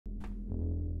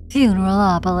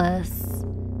Funeralopolis.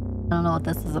 I don't know what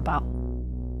this is about.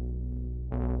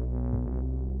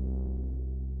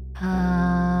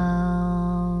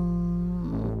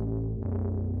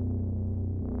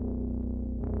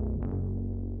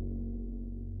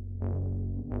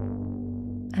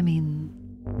 I mean,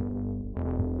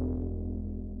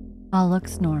 all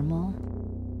looks normal,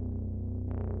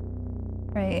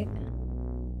 right?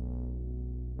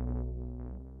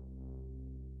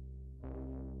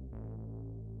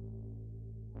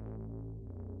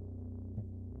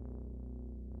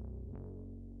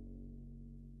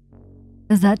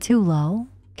 Is that too low?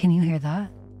 Can you hear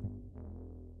that?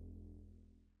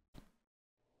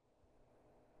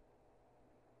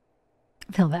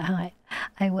 Feel better.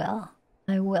 I will.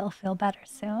 I will feel better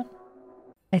soon.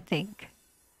 I think.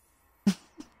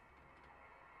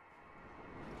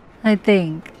 I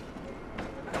think.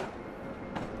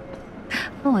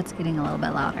 Oh, it's getting a little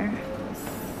bit louder.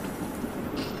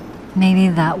 Maybe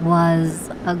that was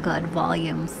a good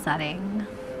volume setting.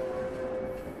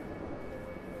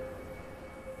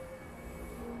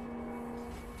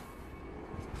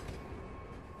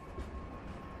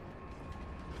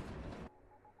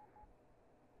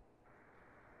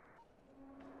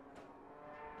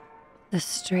 The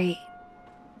street.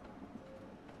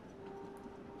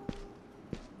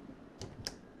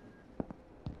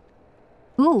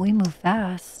 Ooh, we move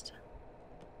fast.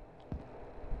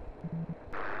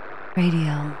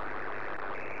 Radio.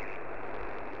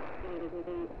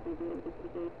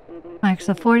 Marks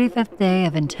the 45th day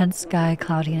of intense sky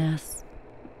cloudiness.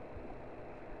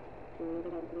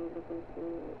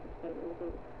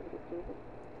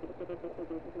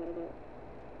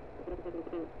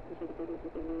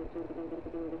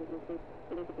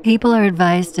 People are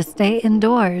advised to stay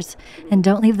indoors and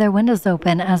don't leave their windows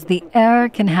open as the air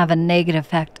can have a negative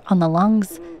effect on the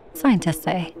lungs, scientists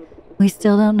say. We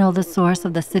still don't know the source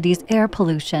of the city's air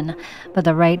pollution, but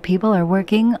the right people are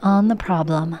working on the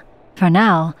problem. For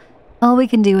now, all we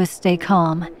can do is stay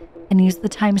calm and use the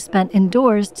time spent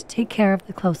indoors to take care of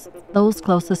those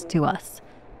closest to us.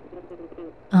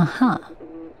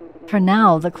 For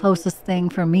now, the closest thing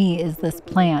for me is this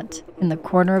plant in the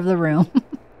corner of the room.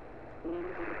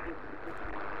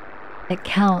 It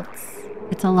counts.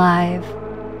 It's alive.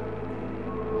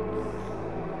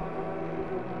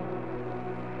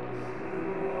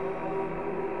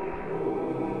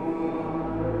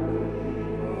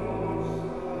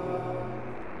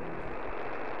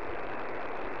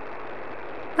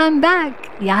 I'm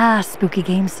back. Yeah, spooky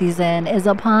game season is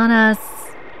upon us.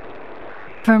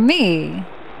 For me,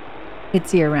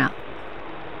 it's year-round.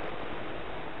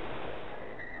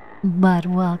 But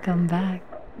welcome back.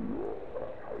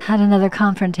 Had another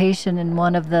confrontation in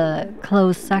one of the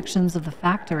closed sections of the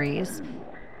factories.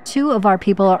 2 of our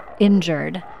people are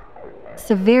injured.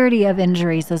 Severity of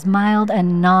injuries is mild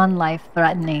and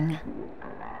non-life-threatening.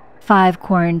 5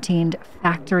 quarantined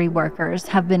factory workers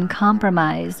have been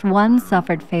compromised. 1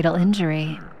 suffered fatal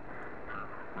injury.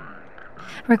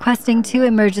 Requesting 2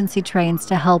 emergency trains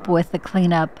to help with the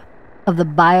cleanup of the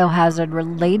biohazard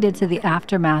related to the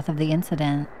aftermath of the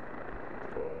incident.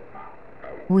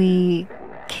 We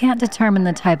can't determine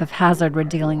the type of hazard we're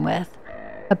dealing with.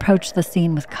 Approach the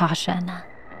scene with caution.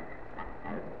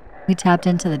 We tapped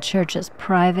into the church's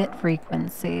private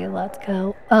frequency. Let's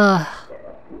go. Ugh.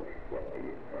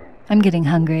 I'm getting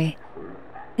hungry.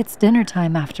 It's dinner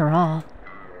time after all.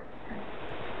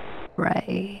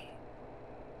 Right.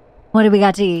 What do we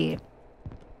got to eat?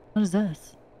 What is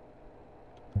this?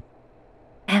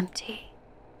 Empty.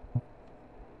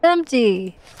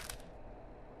 Empty.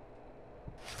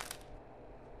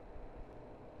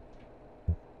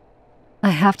 I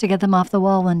have to get them off the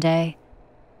wall one day.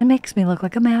 It makes me look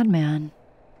like a madman.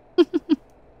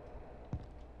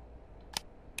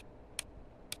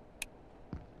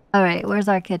 All right, where's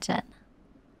our kitchen?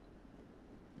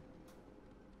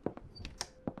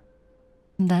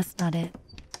 That's not it.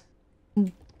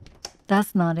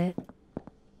 That's not it.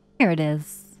 Here it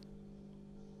is.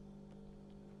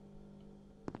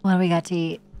 What do we got to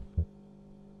eat?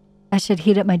 I should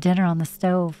heat up my dinner on the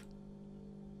stove.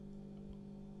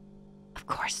 Of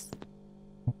course.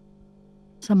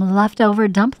 Some leftover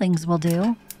dumplings will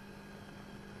do.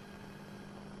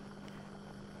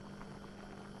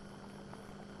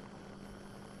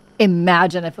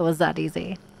 Imagine if it was that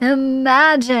easy.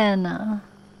 Imagine.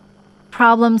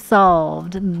 Problem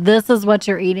solved. This is what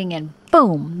you're eating and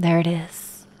boom, there it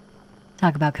is.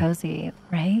 Talk about cozy,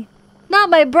 right?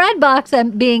 Not my bread box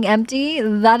being empty.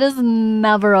 That is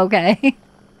never okay.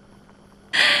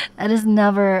 That is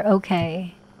never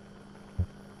okay.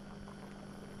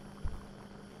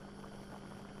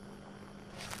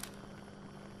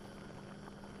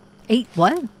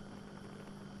 What?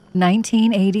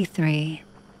 1983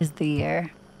 is the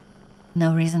year.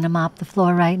 No reason to mop the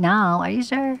floor right now, are you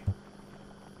sure?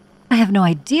 I have no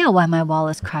idea why my wall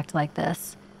is cracked like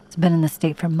this. It's been in this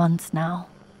state for months now.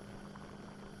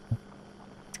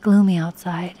 It's gloomy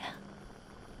outside.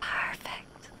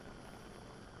 Perfect.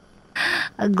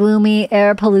 A gloomy,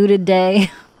 air-polluted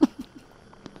day.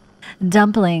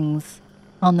 Dumplings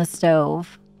on the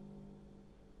stove.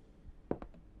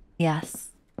 Yes.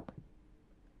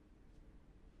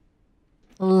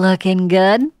 Looking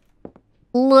good.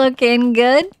 Looking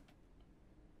good.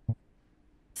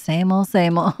 Same old,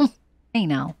 same old. Hey,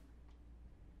 no.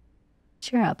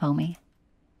 Cheer up, homie.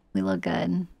 We look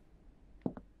good.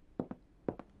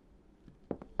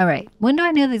 All right. When do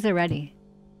I know these are ready?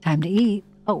 Time to eat.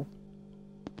 Oh.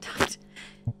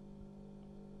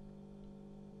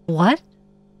 What?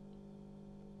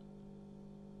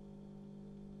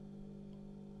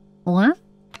 What?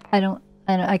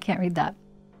 I can't read that.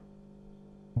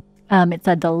 It's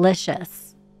a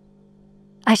delicious.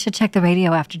 I should check the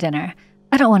radio after dinner.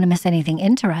 I don't want to miss anything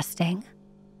interesting.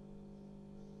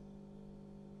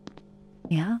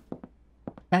 Yeah.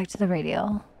 Back to the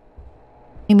radio.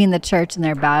 You mean the church and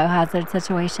their biohazard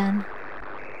situation?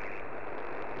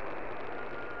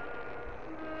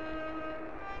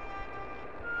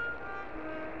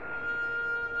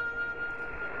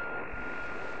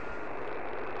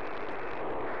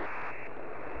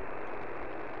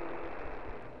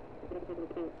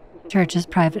 Church's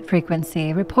private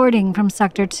frequency, reporting from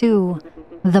Sector 2,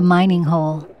 the mining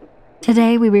hole.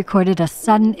 Today we recorded a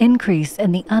sudden increase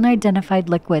in the unidentified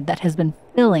liquid that has been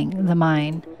filling the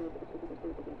mine.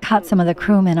 Caught some of the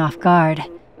crewmen off guard.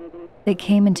 They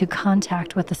came into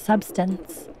contact with the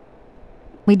substance.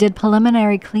 We did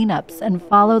preliminary cleanups and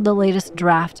followed the latest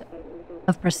draft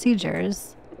of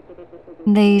procedures.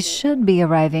 They should be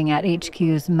arriving at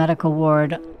HQ's medical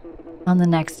ward on the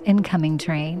next incoming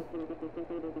train.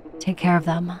 Take care of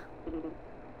them.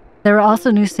 There are also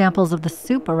new samples of the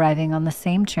soup arriving on the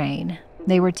same train.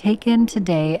 They were taken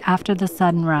today after the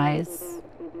sunrise.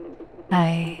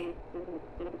 I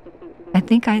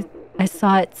think I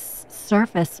saw its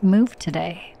surface move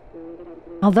today.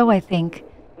 Although I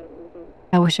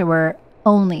wish it were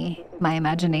only my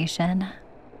imagination.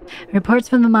 Reports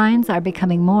from the mines are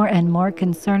becoming more and more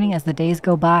concerning as the days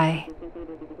go by.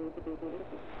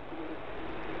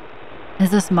 Is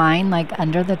this mine like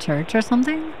under the church or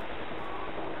something?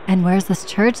 And where's this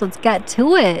church? Let's get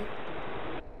to it.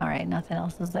 All right, nothing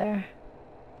else is there.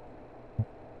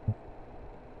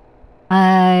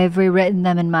 I've rewritten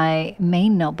them in my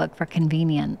main notebook for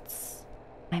convenience.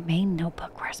 My main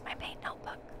notebook? Where's my main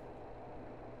notebook?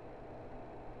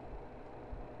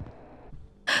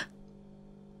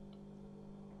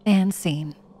 And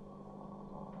scene.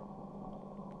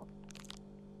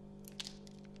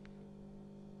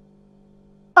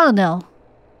 Oh no.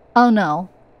 Oh no.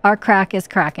 Our crack is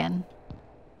cracking.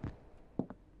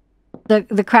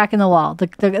 The crack in the wall.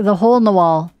 The hole in the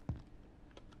wall.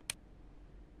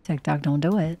 TikTok, don't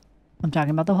do it. I'm talking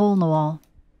about the hole in the wall.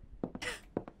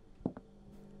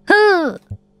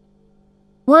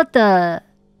 What the?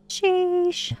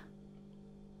 Sheesh.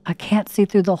 I can't see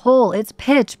through the hole. It's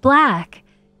pitch black.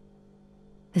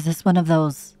 Is this one of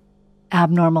those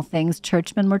abnormal things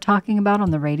churchmen were talking about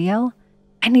on the radio?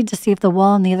 I need to see if the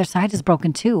wall on the other side is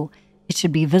broken too. It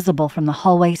should be visible from the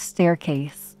hallway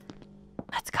staircase.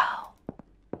 Let's go.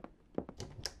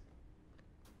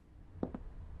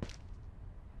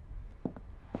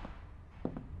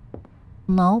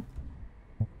 Nope.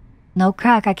 No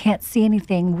crack. I can't see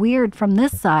anything weird from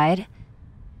this side.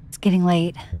 It's getting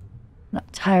late. I'm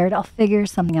tired. I'll figure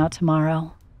something out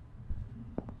tomorrow.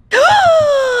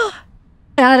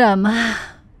 Adam.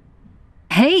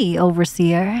 Hey,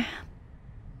 overseer.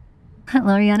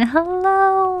 Hello, Rihanna.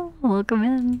 Hello. Welcome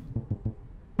in.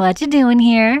 What you doing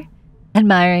here?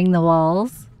 Admiring the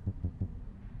walls?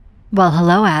 Well,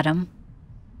 hello, Adam.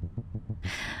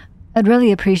 I'd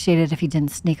really appreciate it if you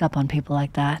didn't sneak up on people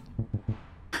like that.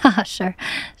 Sure.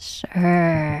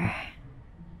 Sure.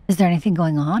 Is there anything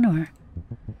going on, or?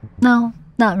 No,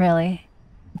 not really.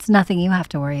 It's nothing you have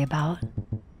to worry about.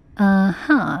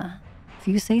 Uh-huh. If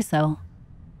you say so.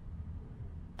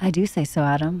 I do say so,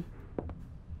 Adam.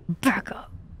 Back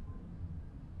up.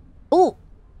 Oh!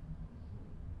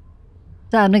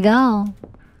 Time to go.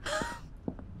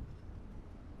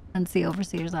 And see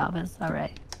overseer's office. All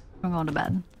right. I'm going to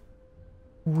bed.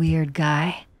 Weird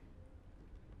guy.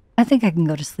 I think I can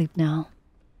go to sleep now.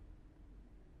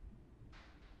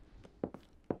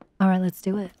 All right, let's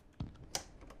do it.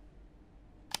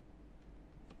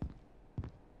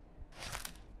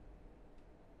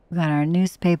 We got our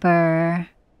newspaper.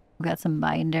 We got some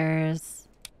binders.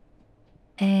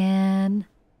 And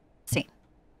see.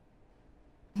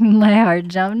 My heart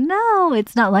jumped. No,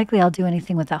 it's not likely I'll do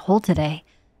anything with that hole today.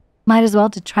 Might as well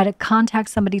to try to contact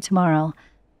somebody tomorrow.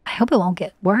 I hope it won't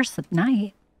get worse at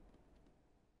night.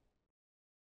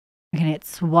 I'm gonna get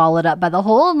swallowed up by the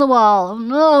hole in the wall. Oh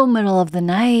no, middle of the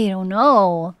night. Oh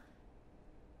no.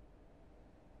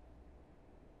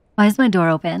 Why is my door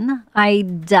open? I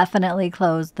definitely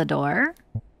closed the door.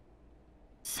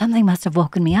 Something must have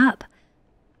woken me up.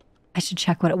 I should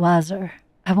check what it was or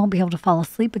I won't be able to fall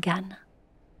asleep again.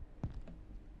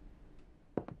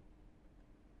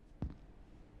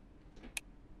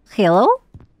 Hello?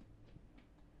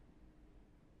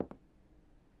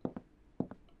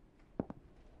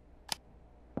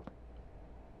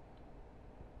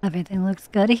 Everything looks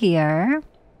good here.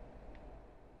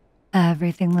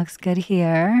 Everything looks good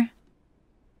here.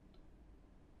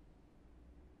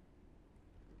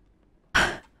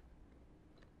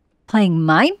 Playing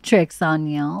mind tricks on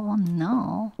you. Oh,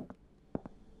 no.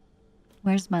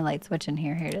 Where's my light switch in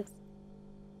here? Here it is.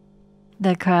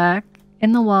 The crack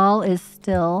in the wall is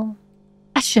still...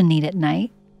 I shouldn't eat at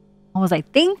night. What was I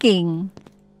thinking?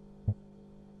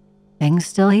 Thing's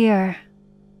still here.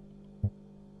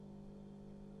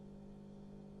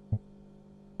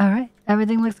 All right.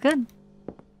 Everything looks good.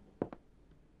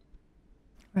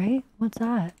 Right? What's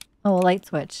that? Oh, a light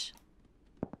switch.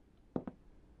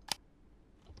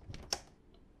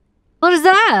 What is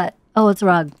that? Oh, it's a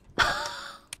rug.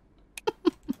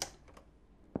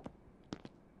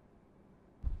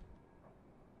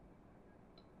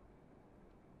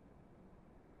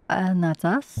 And that's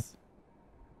us.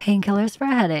 Painkillers for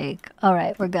a headache. All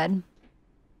right, we're good.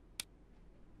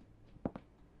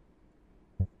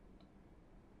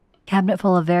 Cabinet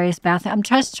full of various bathrooms. I'm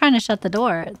just trying to shut the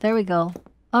door. There we go.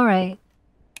 All right.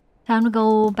 Time to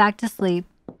go back to sleep.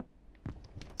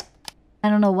 I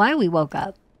don't know why we woke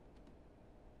up.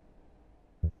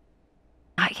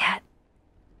 Not yet.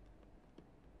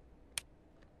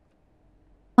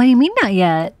 What do you mean not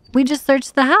yet? We just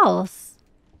searched the house.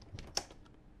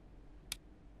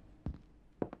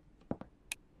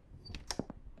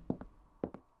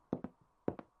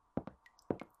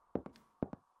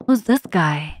 Who's this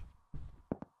guy?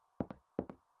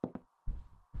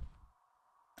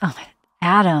 Oh,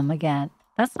 Adam again.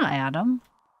 That's not Adam.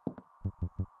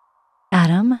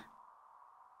 Adam?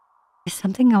 Is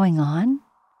something going on?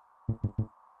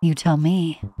 You tell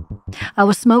me. I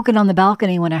was smoking on the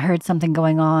balcony when I heard something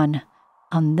going on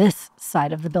this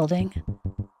side of the building.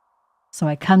 So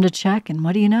I come to check, and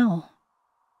what do you know?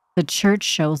 The church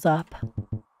shows up.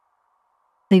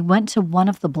 They went to one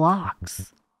of the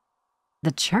blocks.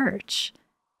 The church?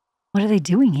 What are they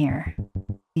doing here?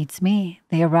 Beats me.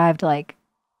 They arrived like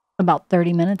about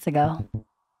 30 minutes ago.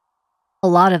 A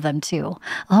lot of them too,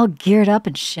 all geared up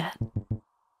and shit.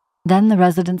 Then the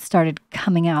residents started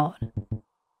coming out.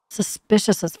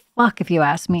 Suspicious as fuck if you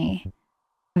ask me.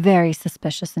 Very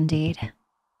suspicious indeed.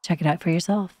 Check it out for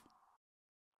yourself.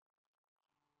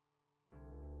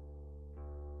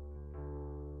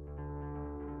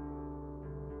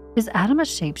 Is Adam a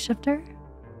shapeshifter?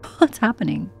 What's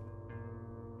happening?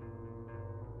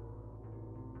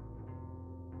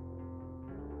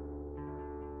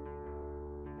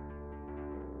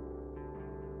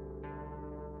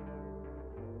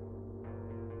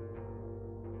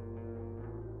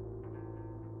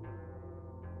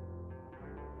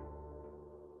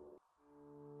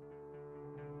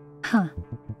 Huh.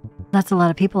 That's a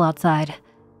lot of people outside.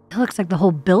 It looks like the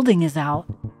whole building is out.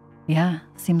 Yeah,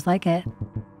 seems like it.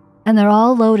 And they're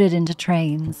all loaded into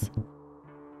trains.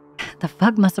 The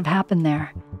fuck must have happened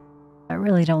there. I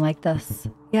really don't like this.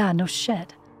 Yeah, no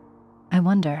shit. I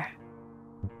wonder.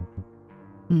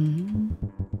 I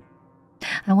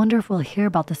wonder if we'll hear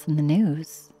about this in the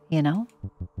news, you know?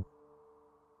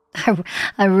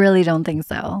 I really don't think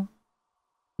so.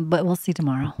 But we'll see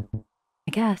tomorrow.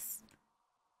 I guess.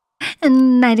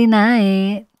 And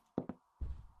nighty-night.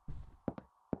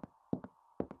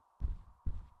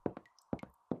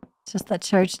 It's just that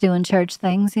church doing church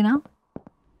things, you know?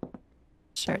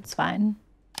 Sure, it's fine.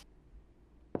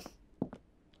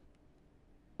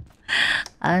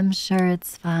 I'm sure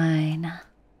it's fine.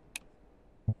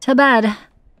 To bed.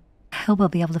 I hope I'll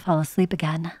be able to fall asleep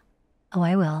again. Oh,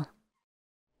 I will.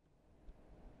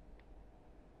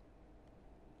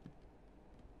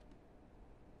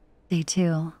 Day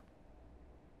 2.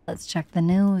 Let's check the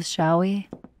news, shall we?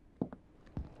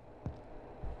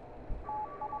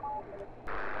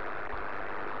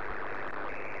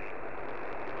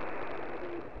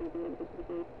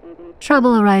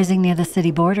 Trouble arising near the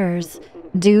city borders.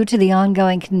 Due to the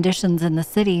ongoing conditions in the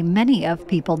city, many of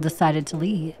people decided to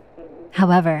leave.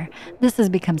 However, this has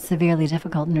become severely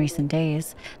difficult in recent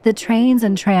days. The trains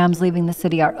and trams leaving the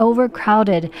city are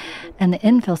overcrowded, and the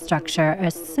infrastructure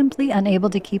is simply unable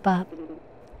to keep up.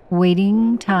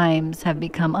 Waiting times have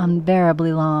become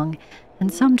unbearably long,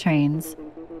 and some trains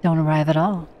don't arrive at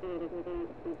all.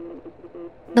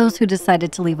 Those who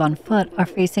decided to leave on foot are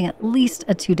facing at least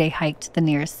a 2-day hike to the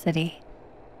nearest city.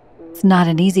 It's not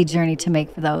an easy journey to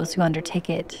make for those who undertake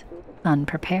it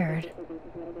unprepared.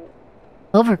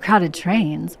 Overcrowded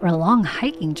trains or a long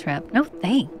hiking trip? No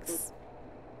thanks.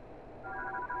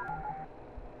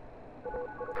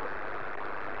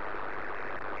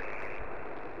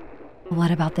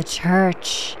 What about the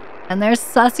church and their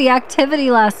sussy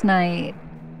activity last night?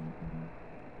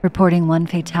 Reporting one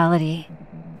fatality.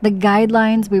 The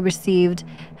guidelines we received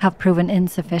have proven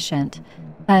insufficient.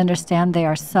 I understand they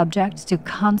are subject to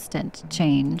constant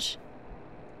change.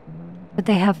 But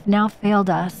they have now failed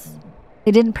us.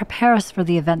 They didn't prepare us for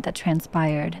the event that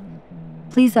transpired.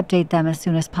 Please update them as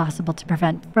soon as possible to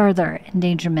prevent further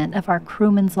endangerment of our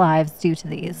crewmen's lives due to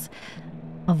these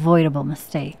avoidable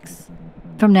mistakes.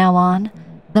 From now on,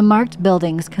 the marked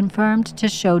buildings confirmed to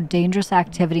show dangerous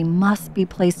activity must be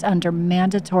placed under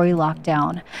mandatory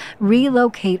lockdown.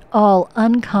 Relocate all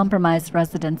uncompromised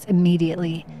residents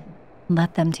immediately.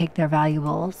 Let them take their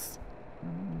valuables.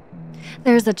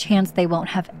 There's a chance they won't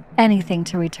have anything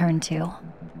to return to.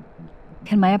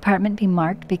 Can my apartment be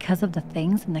marked because of the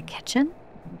things in the kitchen?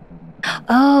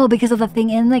 Oh, because of the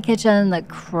thing in the kitchen, the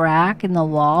crack in the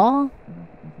wall?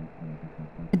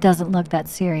 It doesn't look that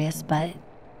serious, but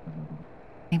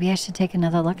maybe I should take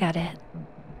another look at it.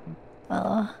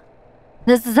 Oh,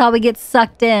 this is how we get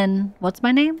sucked in. What's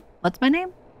my name? What's my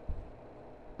name?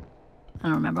 I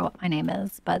don't remember what my name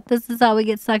is, but this is how we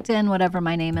get sucked in, whatever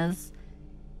my name is.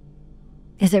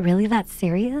 Is it really that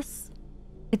serious?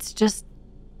 It's just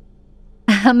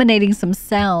emanating some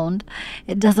sound.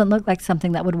 It doesn't look like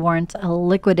something that would warrant a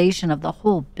liquidation of the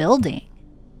whole building.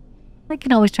 I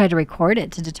can always try to record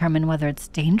it to determine whether it's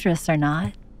dangerous or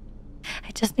not.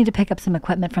 I just need to pick up some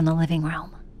equipment from the living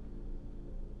room.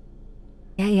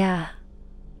 Yeah.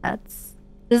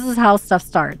 This is how stuff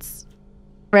starts.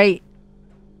 Right?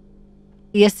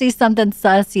 You see something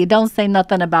sus, you don't say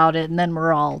nothing about it, and then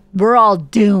we're all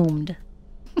doomed.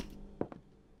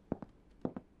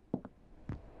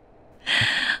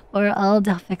 Or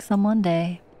they'll fix them one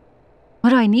day.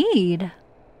 What do I need?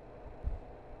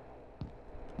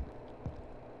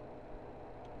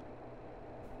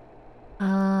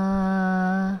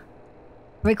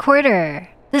 Recorder.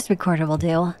 This recorder will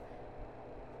do.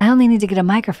 I only need to get a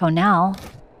microphone now.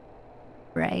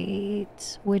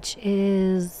 Right. Which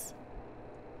is...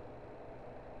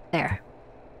 there.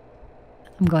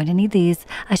 I'm going to need these.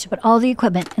 I should put all the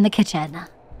equipment in the kitchen.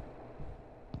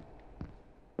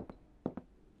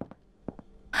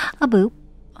 A boop.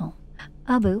 Oh.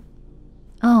 A boop.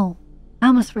 Oh. I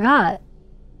almost forgot.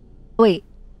 Wait.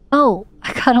 Oh.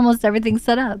 I got almost everything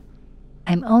set up.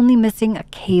 I'm only missing a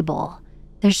cable.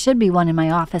 There should be one in my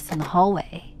office in the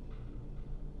hallway.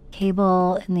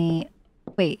 Cable in the...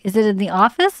 Wait. Is it in the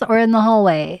office or in the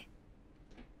hallway?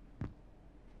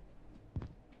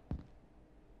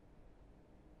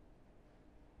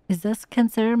 Is this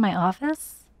considered my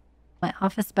office? My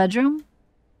office bedroom?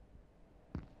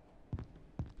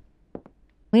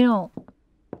 We don't...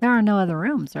 There are no other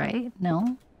rooms, right?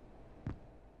 No?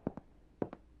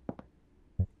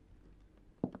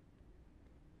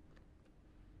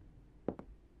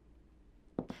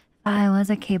 If I was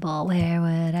a cable, where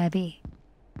would I be?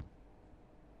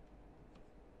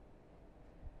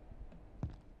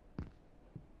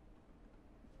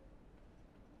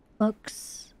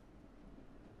 Books.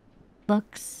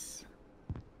 Books.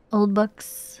 Old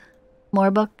books.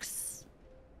 More books.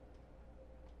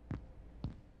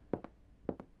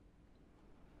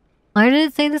 Where did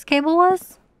it say this cable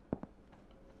was?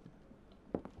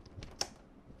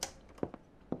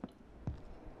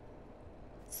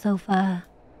 Sofa.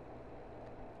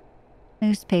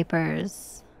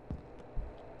 Newspapers.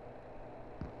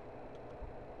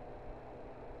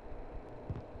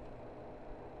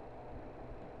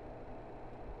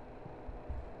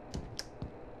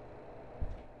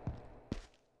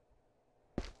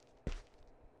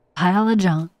 Pile of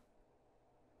junk.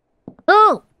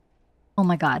 Oh! Oh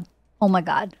my god. Oh my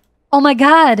god. Oh my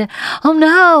god. Oh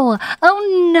no.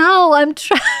 Oh no. I'm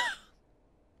trapped.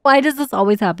 Why does this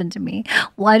always happen to me?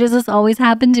 Why does this always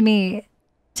happen to me?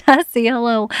 Tessie,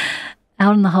 hello.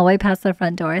 Out in the hallway past the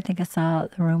front door. I think I saw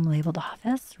the room labeled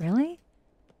office. Really?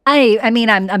 I mean,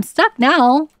 I'm stuck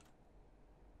now.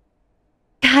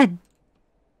 God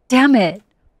damn it.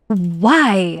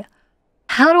 Why?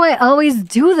 How do I always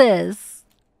do this?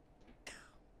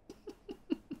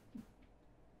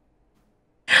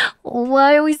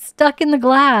 Why are we stuck in the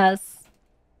glass?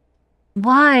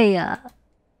 Why?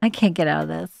 I can't get out of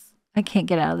this. I can't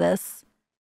get out of this.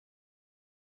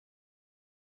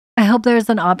 I hope there's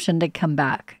an option to come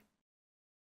back.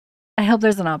 I hope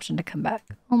there's an option to come back.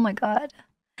 Oh my god.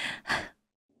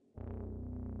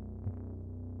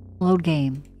 Load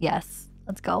game. Yes.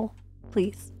 Let's go.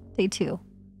 Please. Day 2.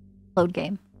 Load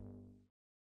game.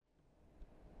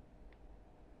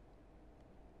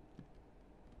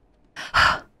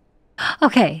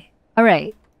 Okay. All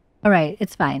right. All right.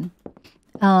 It's fine.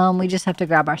 We just have to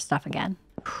grab our stuff again.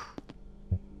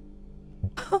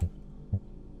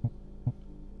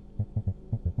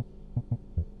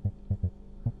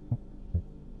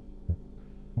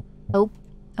 Oh,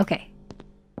 okay.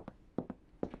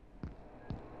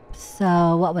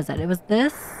 So, what was it? It was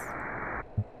this?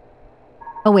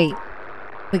 Oh, wait.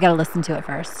 We gotta listen to it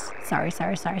first. Sorry.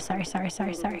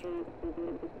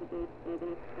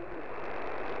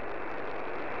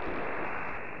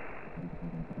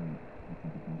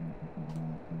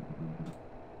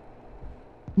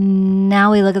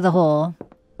 Now we look at the hole.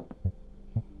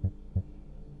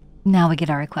 Now we get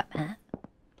our equipment.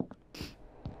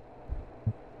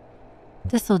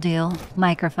 This'll do.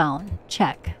 Microphone.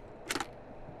 Check.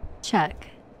 Check.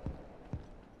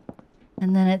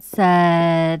 And then it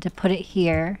said to put it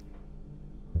here.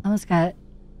 Almost got...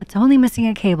 It's only missing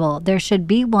a cable. There should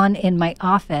be one in my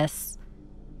office.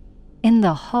 In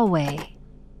the hallway.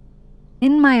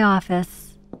 In my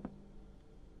office.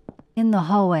 In the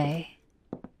hallway.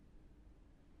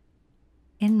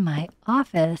 In my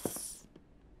office.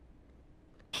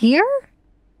 Here?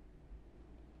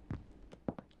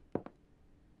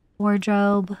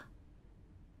 Wardrobe.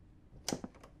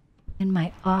 In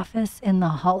my office in the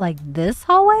hall, like this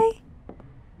hallway?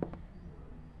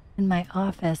 In my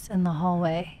office in the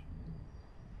hallway.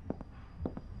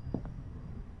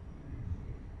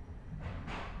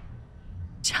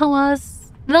 Show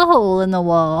us the hole in the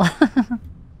wall.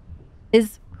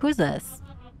 Who's this?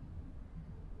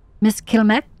 Miss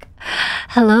Kilmek?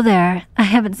 Hello there. I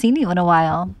haven't seen you in a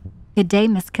while. Good day,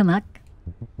 Miss Kilmek.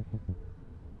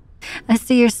 I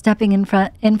see you're stepping in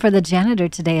for the janitor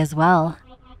today as well.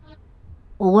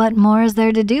 What more is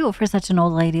there to do for such an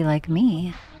old lady like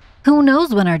me? Who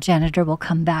knows when our janitor will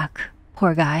come back,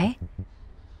 poor guy.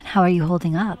 How are you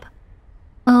holding up?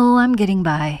 Oh, I'm getting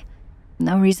by.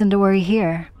 No reason to worry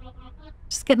here.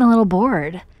 Just getting a little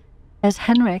bored, as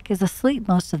Henrik is asleep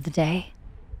most of the day.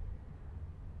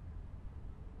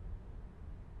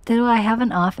 Do I have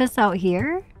an office out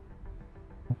here?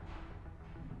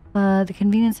 The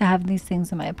convenience of having these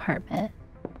things in my apartment.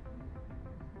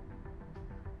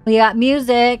 We got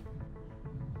music.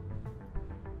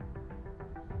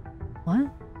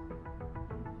 What?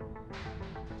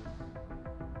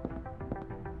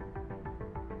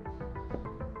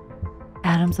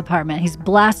 Adam's apartment. He's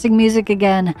blasting music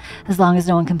again, as long as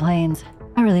no one complains.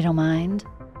 I really don't mind.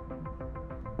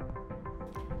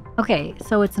 Okay,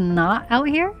 so it's not out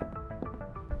here?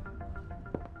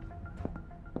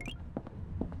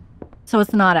 So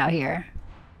it's not out here.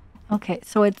 Okay,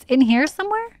 so it's in here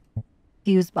somewhere?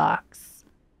 Fuse box.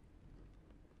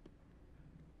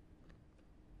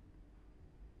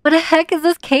 What the heck is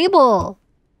this cable?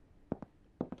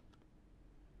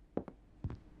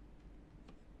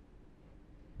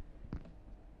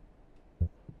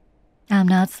 I'm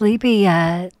not sleepy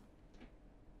yet.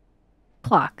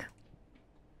 Clock.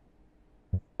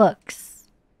 Books.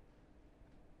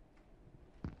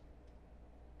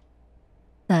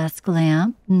 Desk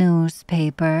lamp,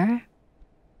 newspaper,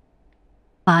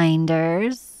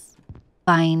 binders,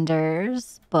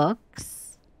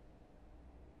 books.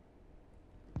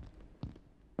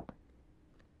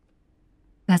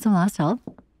 Got some lost help.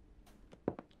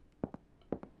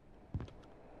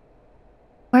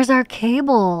 Where's our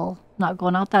cable? Not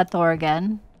going out that door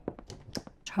again.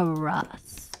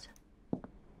 Trust.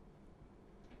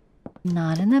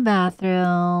 Not in the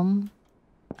bathroom.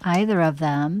 Either of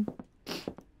them.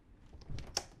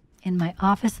 In my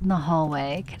office in the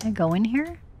hallway. Can I go in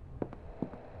here?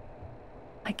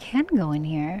 I can go in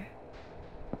here.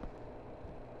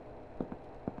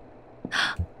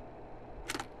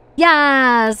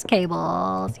 Yes!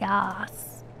 Cables.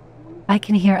 Yes. I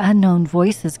can hear unknown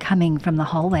voices coming from the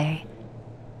hallway.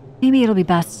 Maybe it'll be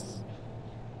best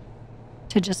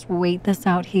to just wait this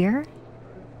out here.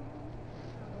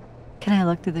 Can I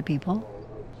look through the people?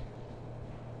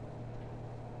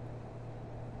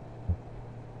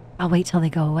 I'll wait till they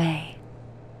go away.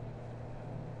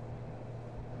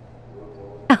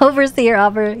 Overseer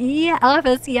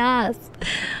office, yes.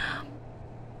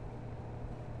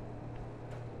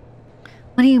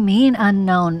 What do you mean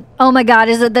unknown? Oh my god,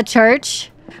 is it the church?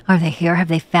 Are they here? Have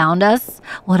they found us?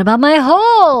 What about my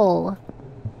hole?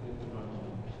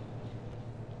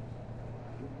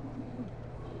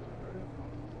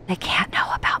 They can't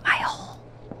know about my hole.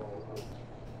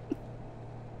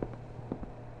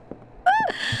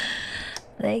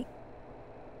 They...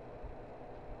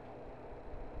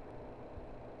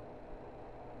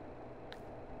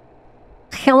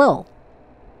 Hello.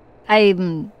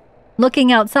 I'm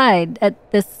looking outside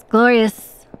at this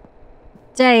glorious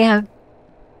day. How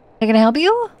can I help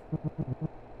you?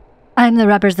 I'm the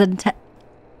representative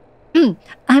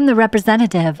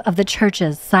of the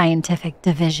church's scientific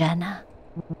division.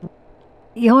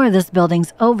 You're this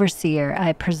building's overseer,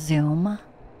 I presume.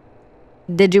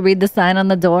 Did you read the sign on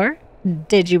the door?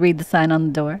 Did you read the sign on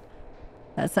the door?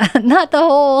 That's not the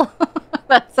whole.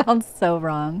 That sounds so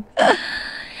wrong.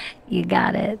 You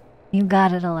got it. You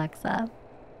got it, Alexa.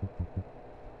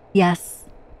 Yes,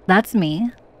 that's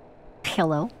me.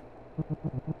 Hello.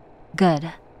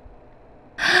 Good.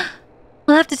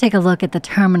 We'll have to take a look at the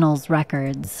terminal's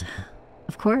records.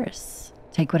 Of course.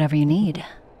 Take whatever you need.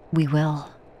 We will.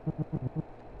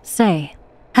 Say,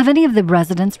 have any of the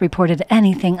residents reported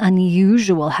anything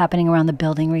unusual happening around the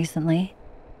building recently?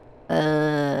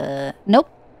 Nope.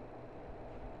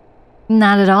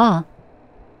 Not at all.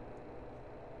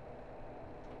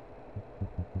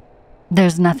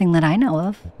 There's nothing that I know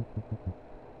of.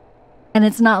 And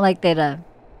it's not like they'd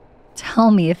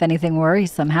tell me if anything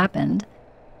worrisome happened.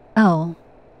 Oh,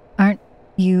 aren't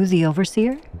you the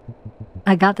overseer?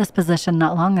 I got this position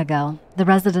not long ago. The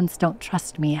residents don't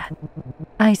trust me yet.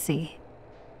 I see.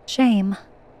 Shame.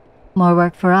 More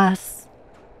work for us.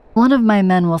 One of my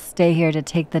men will stay here to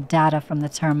take the data from the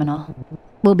terminal.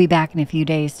 We'll be back in a few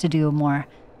days to do a more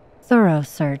thorough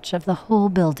search of the whole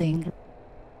building.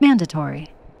 Mandatory.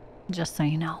 Just so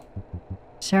you know.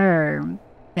 Sure.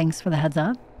 Thanks for the heads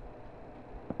up.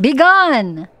 Be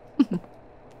gone!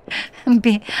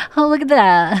 Oh, look at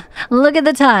that. Look at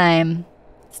the time.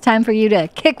 It's time for you to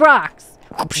kick rocks.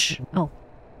 Oh.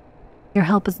 Your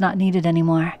help is not needed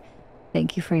anymore.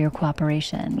 Thank you for your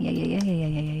cooperation.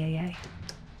 Yay.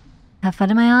 Have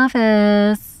fun in my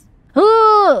office.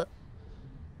 Ooh!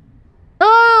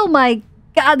 Oh my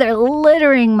God, they're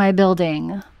littering my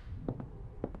building.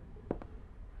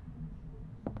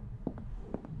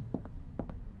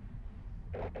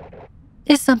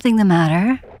 Is something the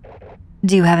matter?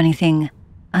 Do you have anything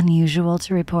unusual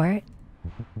to report?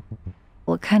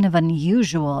 What kind of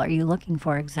unusual are you looking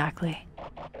for exactly?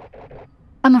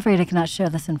 I'm afraid I cannot share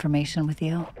this information with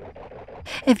you.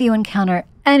 If you encounter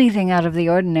anything out of the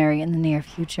ordinary in the near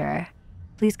future,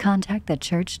 please contact the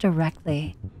church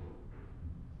directly.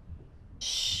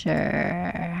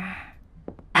 Sure.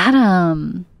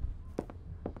 Adam.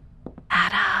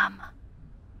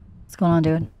 What's going on,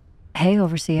 dude? Hey,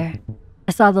 overseer.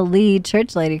 I saw the lead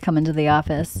church lady come into the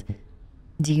office.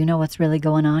 Do you know what's really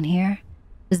going on here?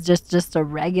 Is this just a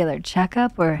regular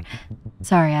checkup or...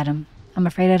 Sorry, Adam. I'm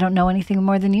afraid I don't know anything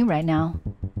more than you right now.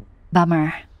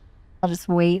 Bummer. I'll just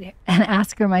wait and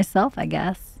ask her myself, I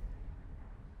guess.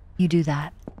 You do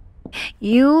that.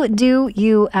 You do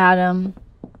you, Adam.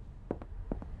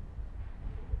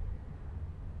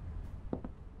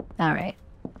 All right.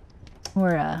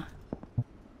 We're,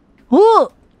 Ooh!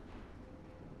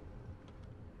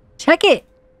 Check it.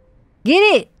 Get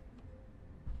it.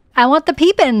 I want the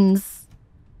peepins.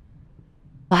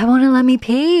 Why won't it let me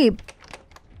peep?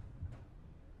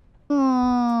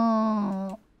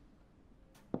 Oh.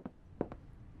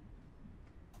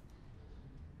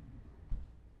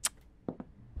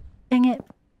 Dang it.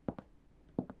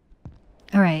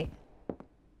 All right.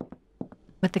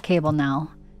 With the cable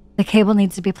now. The cable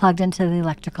needs to be plugged into the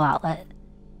electrical outlet.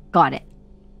 Got it.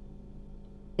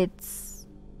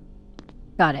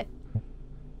 Got it.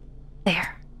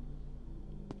 There.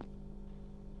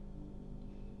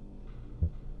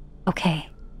 Okay.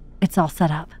 It's all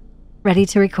set up. Ready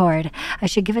to record. I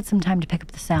should give it some time to pick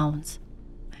up the sounds.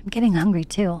 I'm getting hungry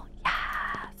too.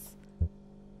 Yes.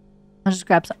 I'll just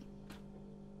grab some.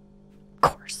 Of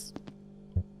course.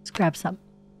 Let's grab some.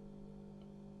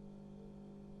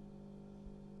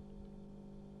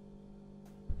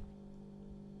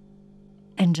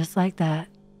 And just like that,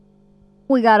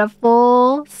 we got a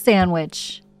full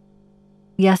sandwich.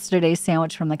 Yesterday's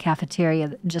sandwich from the cafeteria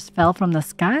that just fell from the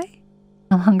sky.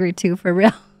 I'm hungry too, for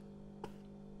real.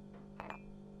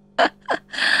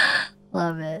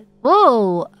 Love it.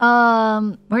 Whoa,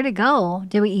 where'd it go?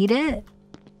 Did we eat it?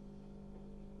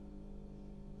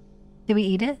 Did we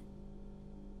eat it?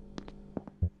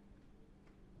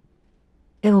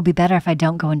 It will be better if I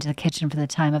don't go into the kitchen for the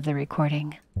time of the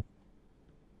recording.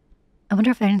 I wonder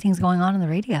if anything's going on the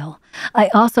radio. I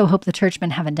also hope the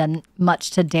churchmen haven't done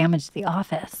much to damage the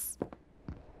office.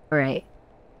 Right.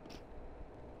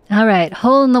 All right,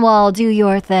 hole in the wall, do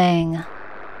your thing.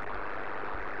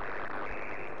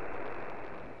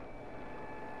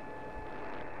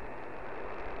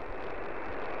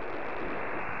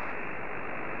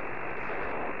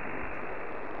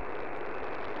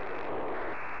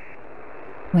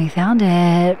 We found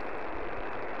it.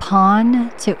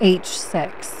 Pawn to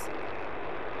H6.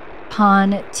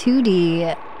 Pawn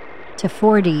 2D to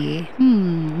 4D.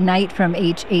 Knight from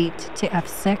H8 to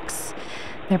F6.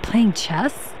 They're playing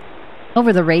chess?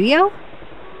 Over the radio?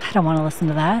 I don't want to listen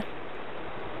to that.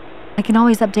 I can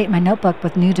always update my notebook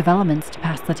with new developments to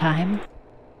pass the time.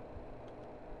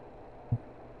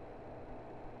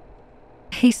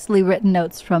 Hastily written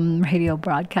notes from radio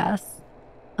broadcasts.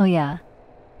 Oh yeah.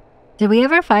 Did we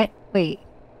ever find... Wait.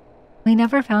 We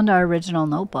never found our original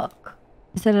notebook.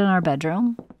 Is it in our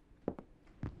bedroom?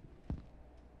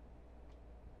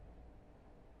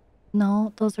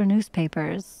 No, those are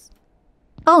newspapers.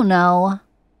 Oh no.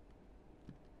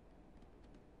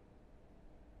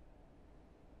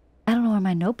 I don't know where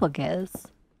my notebook is.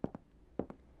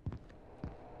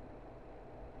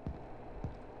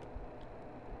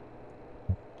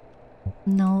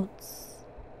 Notes.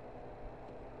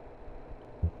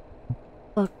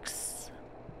 Books.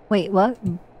 Wait, what?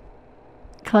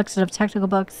 Collection of technical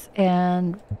books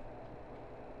and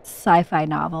sci-fi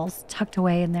novels tucked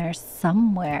away in there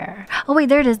somewhere. Oh wait,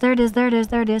 there it is, there it is, there it is,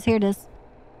 there it is, here it is.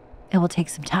 It will take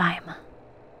some time.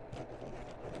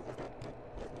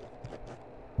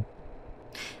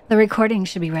 The recording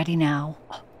should be ready now.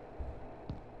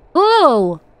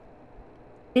 Oh!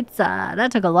 It's,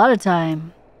 that took a lot of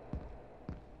time.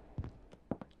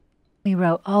 We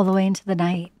wrote all the way into the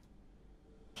night.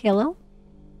 Hello?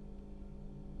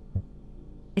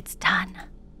 It's done.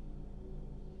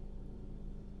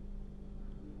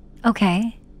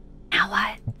 Okay. Now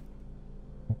what?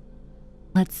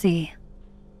 Let's see.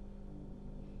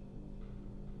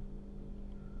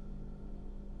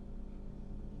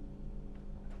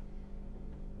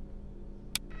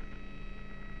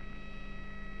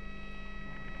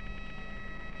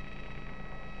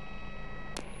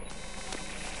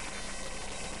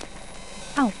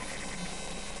 Oh.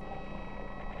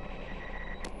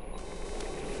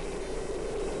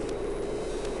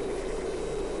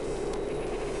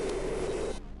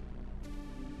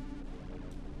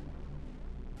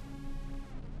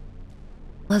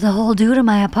 What's the hole do to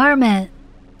my apartment?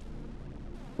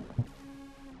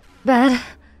 Bed.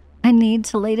 I need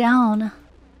to lay down.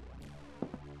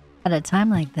 At a time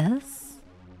like this?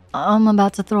 I'm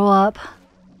about to throw up.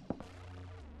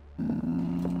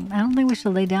 I don't think we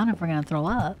should lay down if we're gonna throw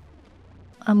up.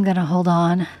 I'm gonna hold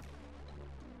on.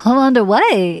 Hold on to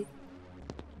what?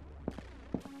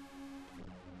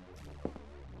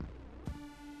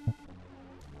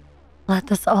 Let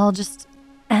this all just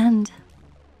end.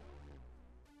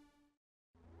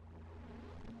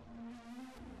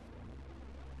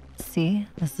 See,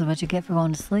 this is what you get for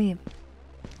going to sleep.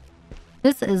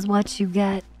 This is what you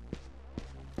get.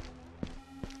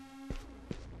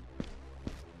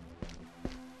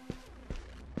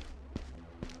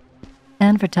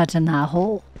 And for touching that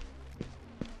hole.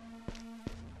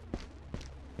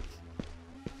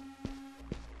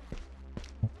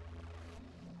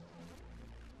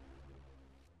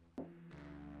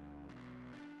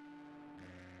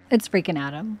 It's freaking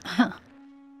at him.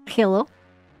 Hello?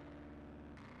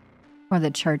 Or the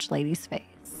church lady's face.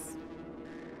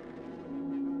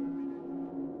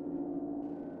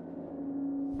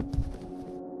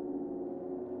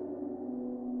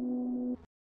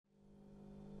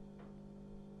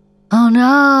 Oh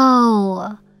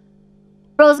no!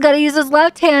 Bro's gotta use his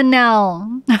left hand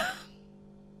now.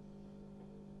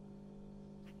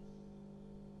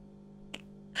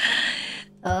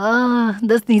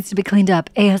 This needs to be cleaned up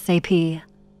ASAP.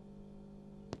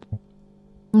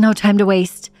 No time to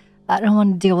waste. I don't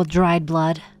want to deal with dried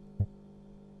blood.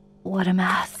 What a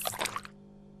mess.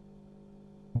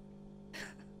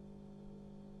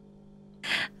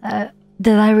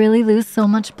 Did I really lose so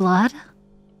much blood?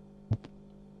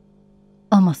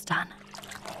 Almost done.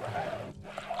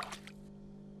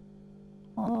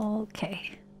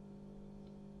 Okay.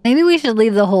 Maybe we should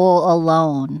leave the hole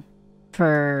alone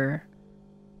for,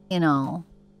 you know,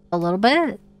 a little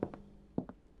bit.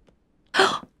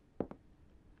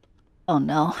 Oh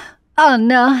no. Oh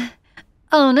no.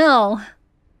 Oh no.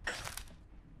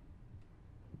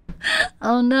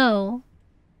 Oh no.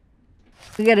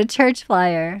 We got a church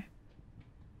flyer.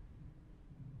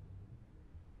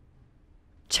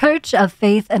 Church of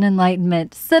Faith and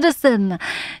Enlightenment. Citizen.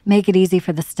 Make it easy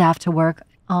for the staff to work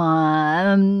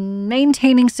on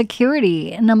maintaining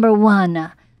security. Number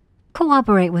 1.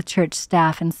 Cooperate with church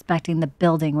staff inspecting the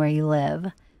building where you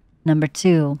live. Number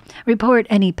 2, report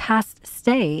any past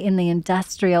stay in the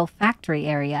industrial factory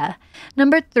area.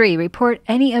 Number 3, report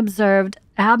any observed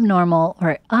abnormal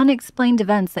or unexplained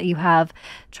events that you have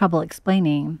trouble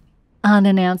explaining.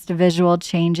 Unannounced visual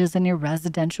changes in your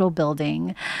residential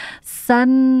building.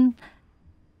 Sudden,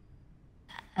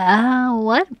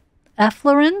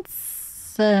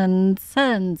 effluence and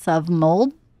sense of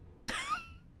mold.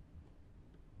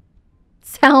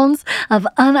 Sounds of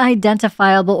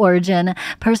unidentifiable origin,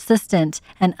 persistent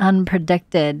and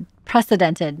unprecedented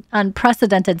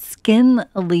skin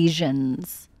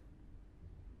lesions.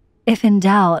 If in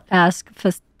doubt, ask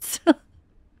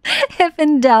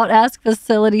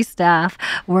facility staff.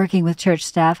 Working with church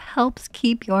staff helps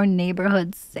keep your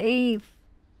neighborhood safe.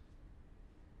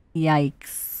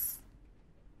 Yikes.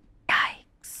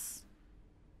 Yikes.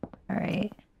 All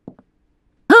right.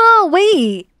 Oh,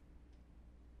 wait.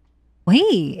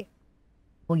 Wait,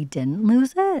 we didn't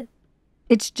lose it?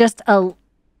 It's just a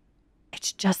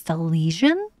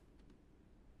lesion?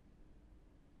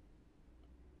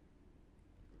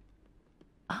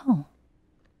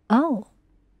 Oh,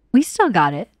 we still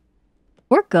got it.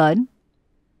 We're good.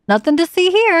 Nothing to see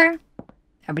here.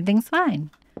 Everything's fine.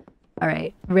 All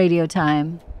right, radio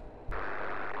time.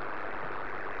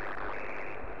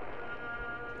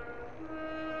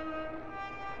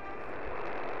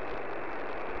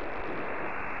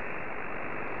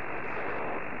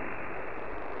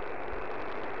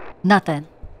 Nothing.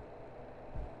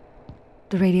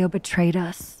 The radio betrayed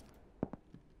us.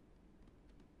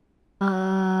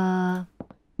 My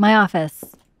office.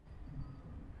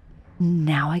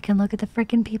 Now I can look at the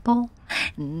freaking people.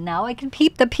 Now I can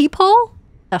peep the people.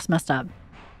 That's messed up.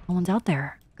 No one's out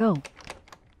there. Go.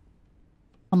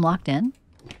 I'm locked in.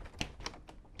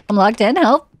 I'm locked in.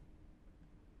 Help.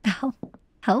 Help.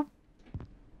 Help.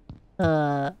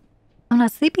 I'm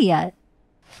not sleepy yet.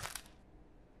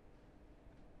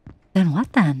 Then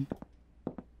what then?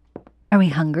 Are we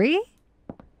hungry?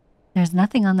 There's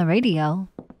nothing on the radio.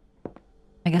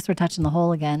 I guess we're touching the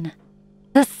hole again.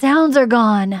 The sounds are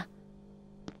gone.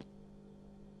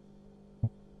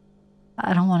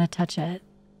 I don't want to touch it.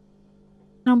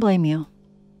 I don't blame you.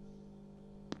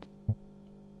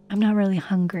 I'm not really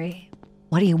hungry.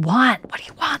 What do you want? What do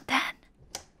you want then?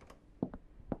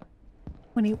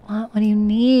 What do you want? What do you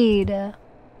need?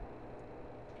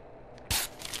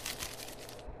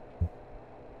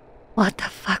 What the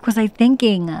fuck was I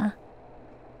thinking?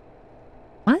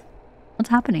 What? What's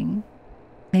happening?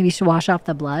 Maybe you should wash off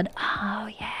the blood. Oh,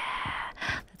 yeah.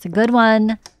 That's a good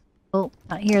one. Oh,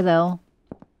 not here, though.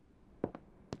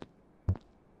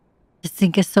 This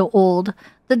sink is so old.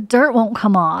 The dirt won't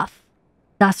come off.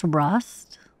 That's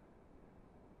rust?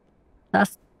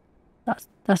 That's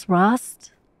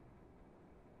rust?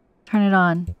 Turn it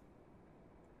on.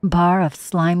 Bar of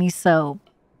slimy soap.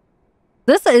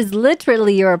 This is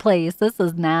literally your place. This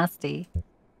is nasty.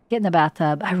 Get in the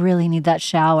bathtub. I really need that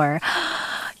shower.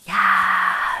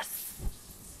 Yes.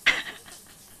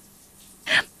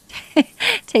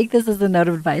 Take this as a note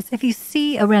of advice. If you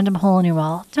see a random hole in your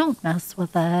wall, don't mess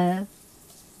with it.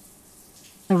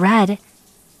 The red,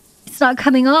 it's not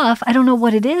coming off. I don't know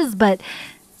what it is, but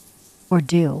or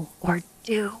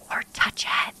touch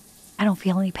it. I don't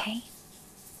feel any pain.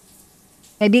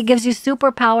 Maybe it gives you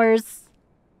superpowers.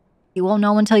 You won't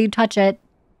know until you touch it.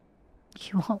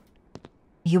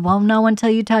 You won't know until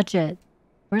you touch it.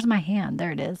 Where's my hand?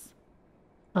 There it is.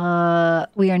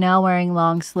 We are now wearing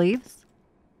long sleeves.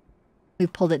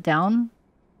 We've pulled it down.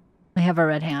 We have a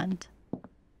red hand.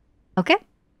 Okay.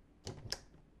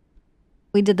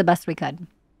 We did the best we could.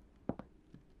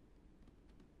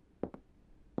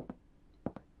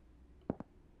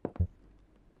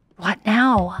 What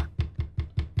now?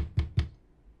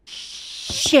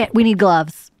 Shit, we need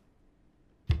gloves.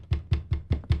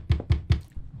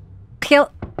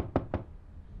 Kill.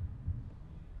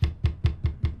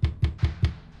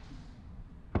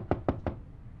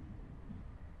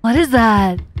 What is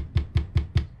that?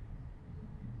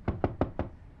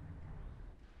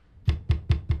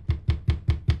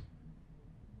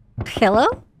 Hello?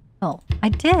 Oh, I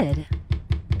did.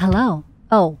 Hello.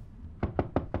 Oh.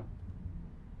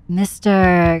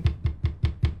 Mr.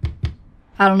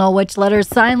 I don't know which letter's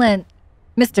silent.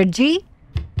 Mr. G?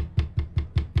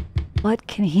 What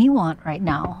can he want right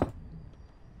now?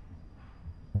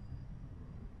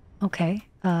 Okay.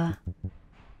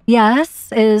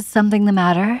 Yes, is something the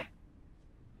matter?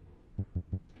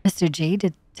 Mr. G,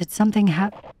 did something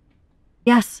happen?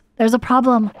 Yes, there's a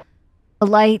problem. The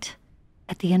light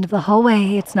at the end of the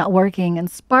hallway, it's not working, and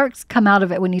sparks come out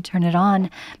of it when you turn it on.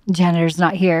 Janitor's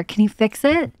not here. Can you fix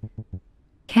it?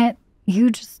 Can't you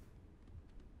just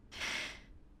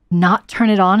not turn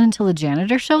it on until the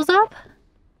janitor shows up?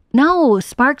 No,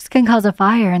 sparks can cause a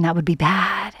fire, and that would be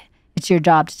bad. It's your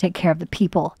job to take care of the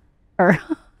people. Or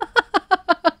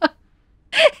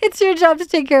it's your job to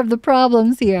take care of the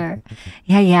problems here.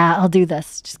 Yeah, I'll do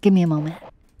this. Just give me a moment.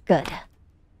 Good.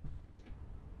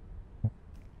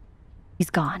 He's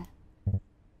gone.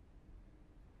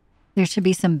 There should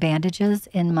be some bandages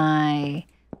in my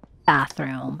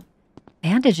bathroom.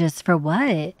 Bandages for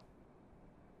what?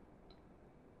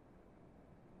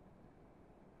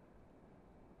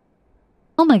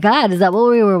 Oh my God, is that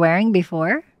what we were wearing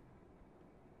before?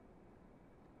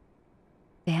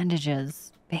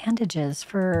 Bandages. Bandages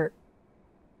for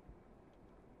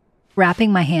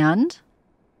wrapping my hand?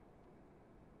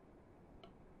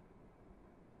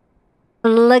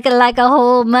 Looking like a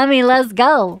whole mummy. Let's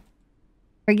go.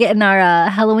 We're getting our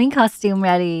Halloween costume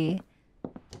ready.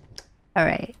 All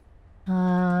right.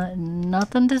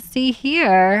 Nothing to see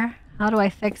here. How do I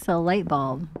fix a light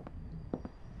bulb?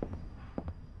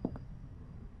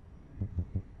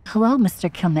 Hello, Mr.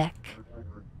 Kilmick.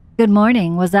 Good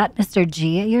morning. Was that Mr.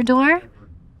 G at your door?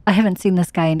 I haven't seen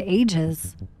this guy in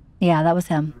ages. Yeah, that was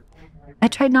him. I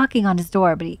tried knocking on his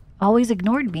door, but he always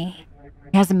ignored me.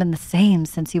 He hasn't been the same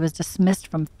since he was dismissed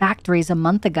from factories a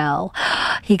month ago.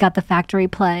 He got the factory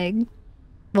plague.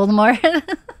 Voldemort?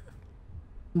 A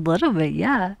little bit,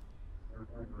 yeah.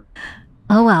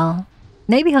 Oh well.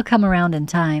 Maybe he'll come around in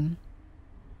time.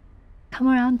 Come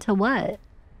around to what?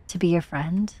 To be your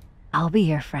friend? I'll be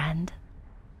your friend.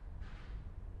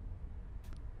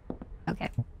 Okay.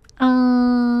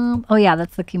 Oh yeah,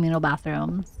 that's the communal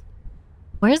bathrooms.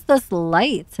 Where's this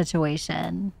light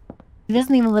situation? He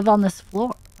doesn't even live on this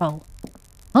floor. Oh.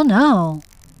 Oh no.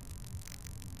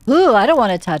 Ooh, I don't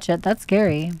want to touch it. That's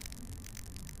scary.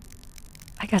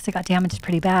 I guess it got damaged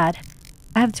pretty bad.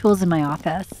 I have tools in my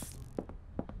office.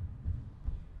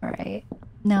 All right.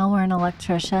 Now we're an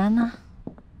electrician.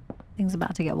 Things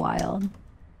about to get wild.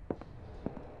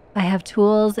 I have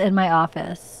tools in my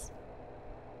office.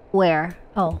 Where?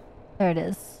 Oh, there it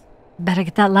is. Better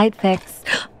get that light fixed.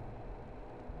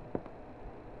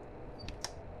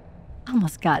 I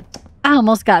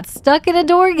almost got stuck in a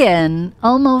door again.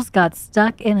 Almost got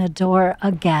stuck in a door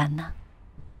again.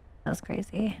 That was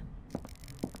crazy.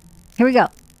 Here we go.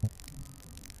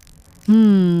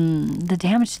 The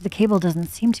damage to the cable doesn't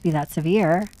seem to be that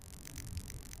severe.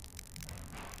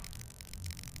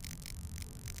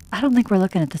 I don't think we're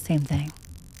looking at the same thing.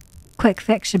 Quick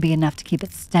fix should be enough to keep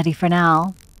it steady for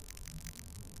now.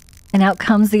 And out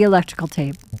comes the electrical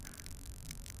tape.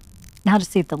 Now to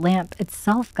see if the lamp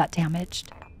itself got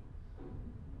damaged.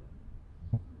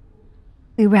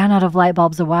 We ran out of light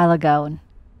bulbs a while ago and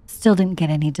still didn't get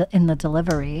any in the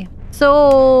delivery.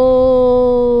 So...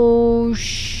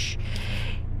 shh.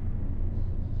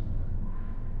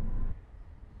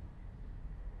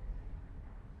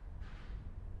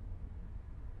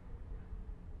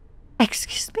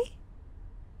 Excuse me?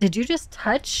 Did you just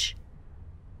touch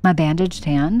my bandaged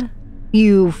hand?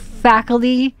 You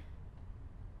faculty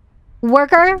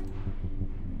worker?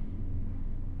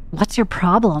 What's your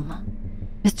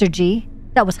problem? Mr. G,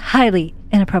 that was highly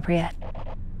inappropriate.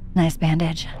 Nice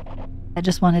bandage. I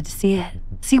just wanted to see it.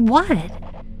 See what?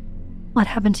 What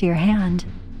happened to your hand?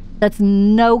 That's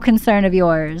no concern of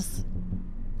yours.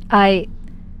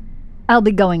 I'll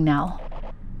be going now.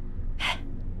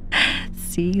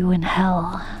 See you in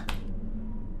hell.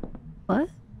 What?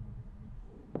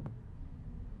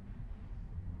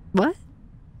 What?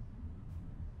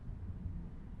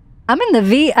 I'm in the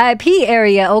VIP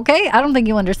area, okay? I don't think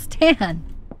you understand.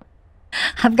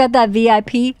 I've got that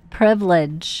VIP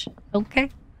privilege, okay?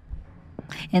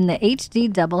 In the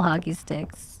HD double hockey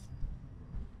sticks.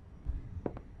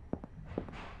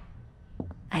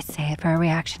 I say it for a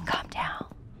reaction. Calm down.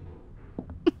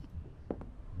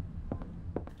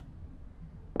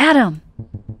 Adam!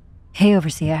 Hey,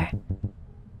 Overseer.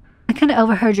 I kind of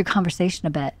overheard your conversation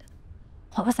a bit.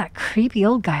 What was that creepy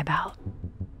old guy about?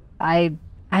 I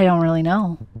don't really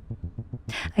know.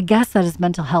 I guess that his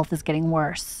mental health is getting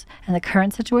worse, and the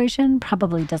current situation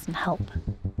probably doesn't help.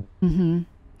 I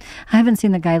haven't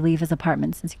seen the guy leave his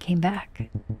apartment since he came back.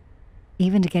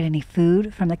 Even to get any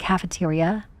food from the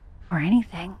cafeteria or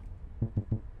anything.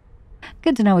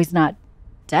 Good to know he's not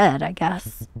dead, I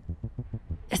guess.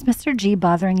 Is Mr. G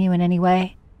bothering you in any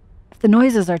way? If the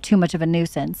noises are too much of a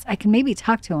nuisance, I can maybe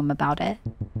talk to him about it.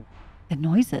 The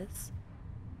noises?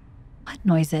 What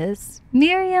noises?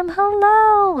 Miriam,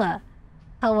 hello!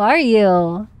 How are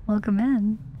you? Welcome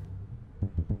in.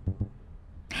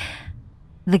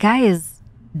 The guy is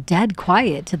dead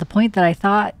quiet to the point that I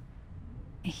thought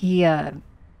he died.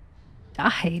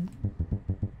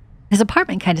 His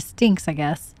apartment kind of stinks, I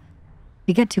guess.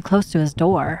 You get too close to his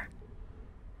door.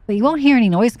 But you won't hear any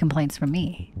noise complaints from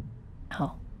me.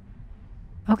 Oh.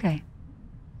 Okay.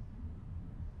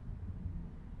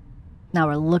 Now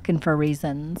we're looking for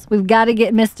reasons. We've got to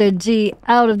get Mr. G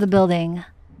out of the building.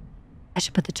 I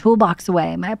should put the toolbox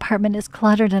away. My apartment is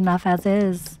cluttered enough as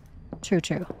is. True.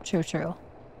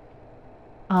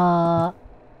 I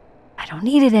don't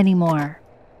need it anymore.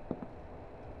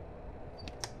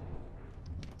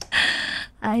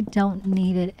 I don't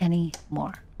need it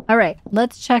anymore. All right,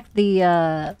 let's check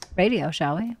the radio,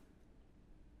 shall we?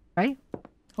 Right?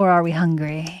 Or are we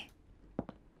hungry?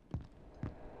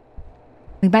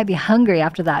 We might be hungry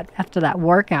after that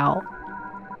workout.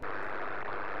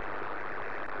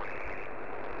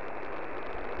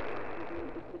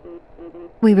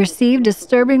 We received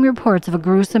disturbing reports of a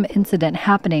gruesome incident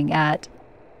happening on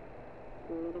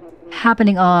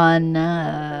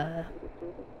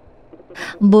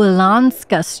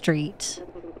Bulanska Street.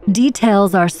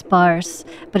 Details are sparse,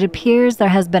 but it appears there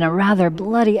has been a rather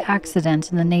bloody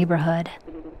accident in the neighborhood.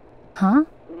 Huh?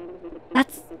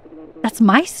 That's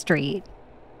my street.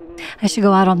 I should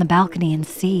go out on the balcony and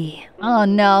see. Oh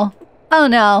no. Oh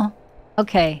no.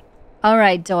 Okay. All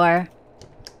right, door.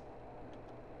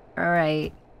 All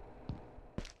right.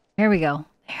 Here we go.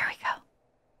 Here we go.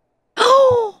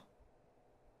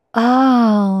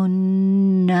 Oh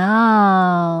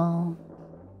no.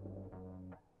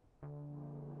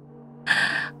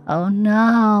 Oh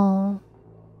no.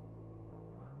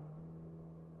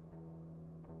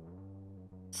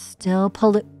 Still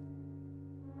pull it.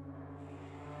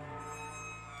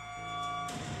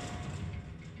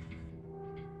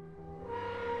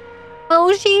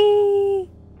 Oh, she.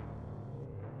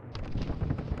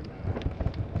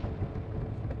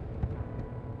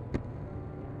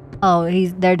 Oh,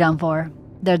 they're done for.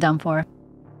 They're done for.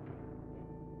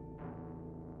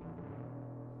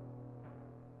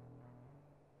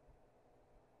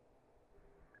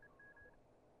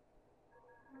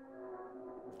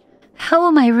 How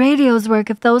will my radios work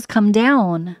if those come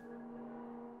down?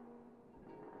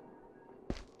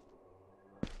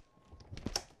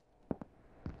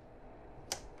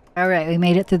 All right, we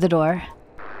made it through the door.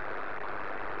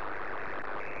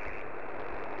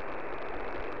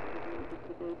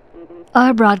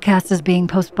 Our broadcast is being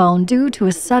postponed due to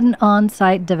a sudden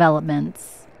on-site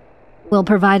developments. We'll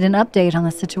provide an update on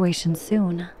the situation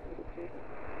soon.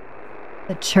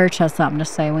 The church has something to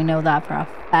say. We know that for a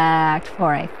fact.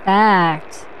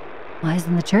 Why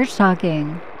isn't the church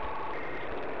talking?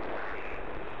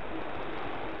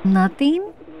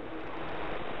 Nothing?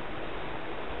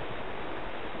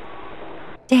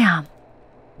 Damn.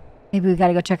 Maybe we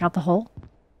gotta go check out the hole.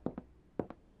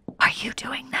 Are you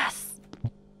doing this?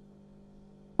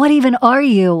 What even are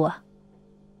you?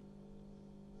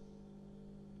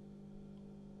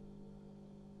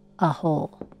 A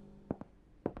hole.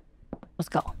 Let's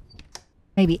go.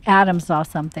 Maybe Adam saw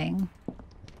something.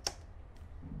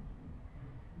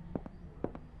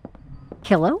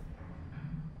 Hello?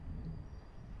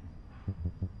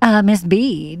 Miss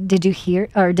B, did you hear,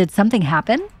 or did something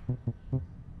happen?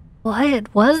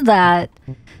 What was that?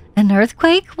 An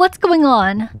earthquake? What's going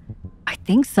on? I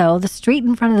think so. The street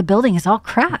in front of the building is all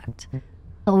cracked.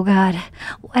 Oh God,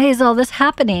 why is all this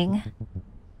happening?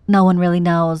 No one really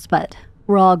knows, but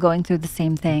we're all going through the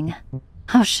same thing.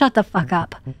 Oh, shut the fuck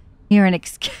up. You're an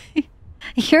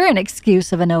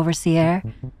excuse of an overseer.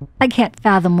 I can't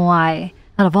fathom why,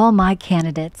 out of all my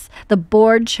candidates, the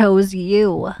board chose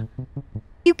you.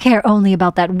 You care only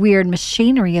about that weird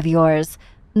machinery of yours,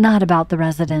 not about the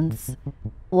residents.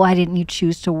 Why didn't you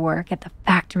choose to work at the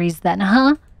factories then,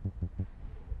 huh?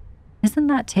 Isn't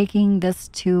that taking this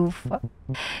too far?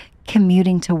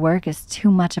 Commuting to work is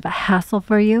too much of a hassle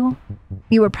for you?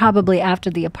 You were probably after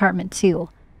the apartment too.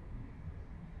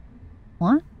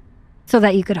 What? So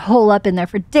that you could hole up in there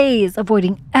for days,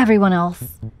 avoiding everyone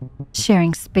else.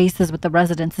 Sharing spaces with the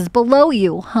residents is below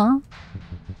you, huh?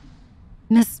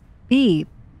 Miss B,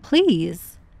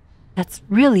 please. That's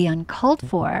really uncalled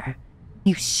for.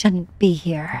 You shouldn't be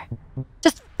here.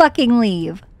 Just fucking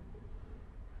leave.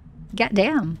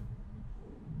 Goddamn.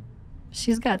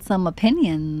 She's got some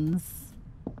opinions.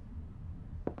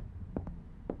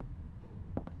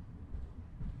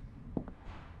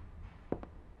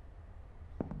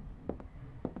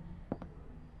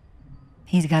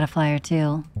 He's got a flyer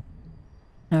too.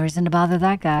 No reason to bother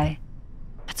that guy.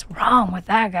 What's wrong with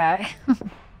that guy?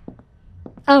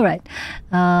 All right.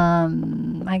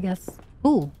 I guess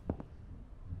Ooh.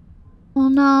 Oh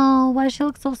no, why does she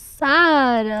look so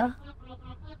sad?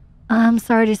 I'm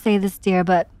sorry to say this, dear,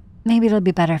 but maybe it'll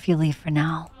be better if you leave for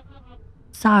now.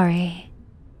 Sorry.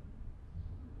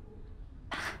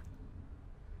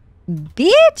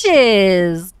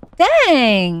 Bitches!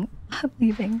 Dang! I'm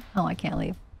leaving. Oh, I can't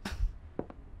leave.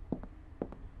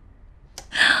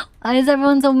 Why is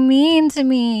everyone so mean to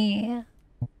me?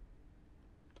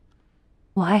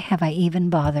 Why have I even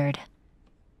bothered?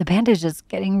 The bandage is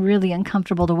getting really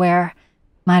uncomfortable to wear.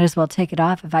 Might as well take it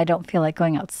off if I don't feel like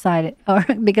going outside, or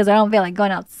because I don't feel like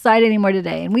going outside anymore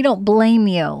today. And we don't blame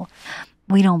you.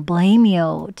 We don't blame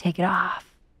you. Take it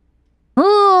off.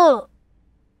 Ooh!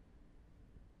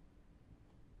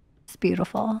 It's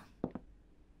beautiful.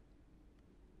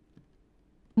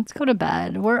 Let's go to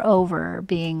bed. We're over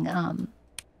being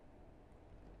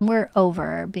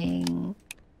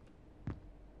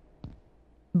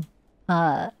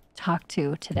talked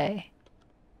to today.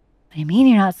 What do you mean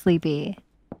you're not sleepy?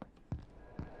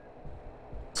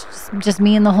 It's just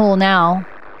me in the hole now.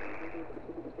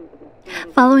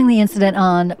 Following the incident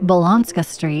on Bolonska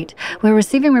Street, we're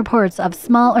receiving reports of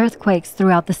small earthquakes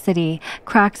throughout the city.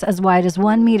 Cracks as wide as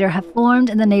 1 meter have formed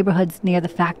in the neighborhoods near the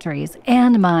factories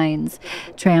and mines.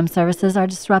 Tram services are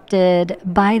disrupted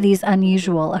by these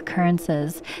unusual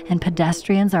occurrences, and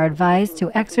pedestrians are advised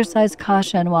to exercise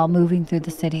caution while moving through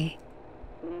the city.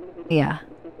 Yeah,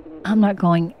 I'm not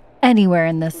going anywhere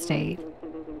in this state.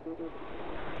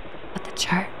 But the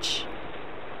church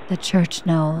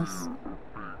knows.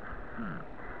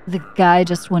 The guy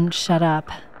just wouldn't shut up.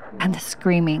 And the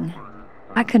screaming.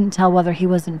 I couldn't tell whether he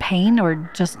was in pain or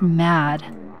just mad.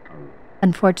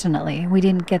 Unfortunately, we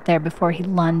didn't get there before he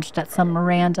lunged at some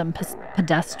random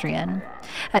pedestrian.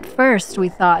 At first, we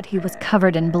thought he was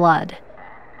covered in blood.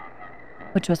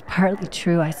 Which was partly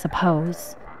true, I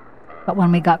suppose. But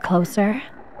when we got closer,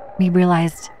 we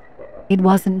realized it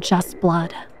wasn't just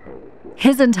blood.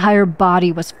 His entire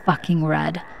body was fucking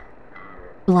red.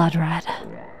 Blood red.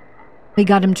 We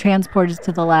got him transported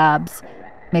to the labs.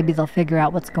 Maybe they'll figure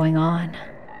out what's going on.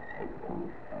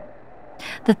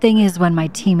 The thing is, when my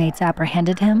teammates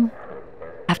apprehended him,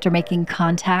 after making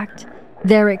contact,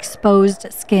 their exposed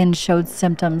skin showed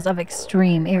symptoms of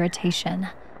extreme irritation.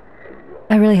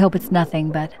 I really hope it's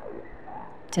nothing, but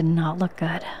it did not look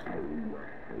good.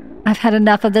 I've had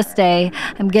enough of this day.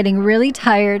 I'm getting really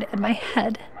tired and my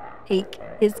headache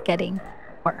is getting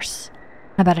worse.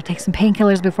 I better take some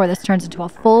painkillers before this turns into a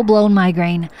full-blown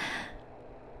migraine.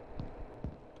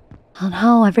 Oh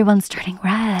no, everyone's turning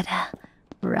red.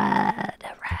 Red.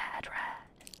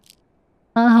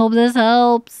 I hope this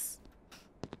helps.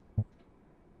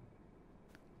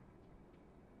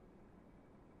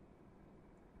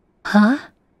 Huh?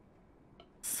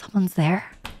 Someone's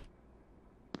there?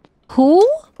 Who?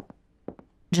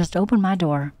 Just open my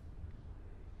door.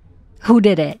 Who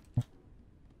did it?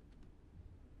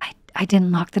 I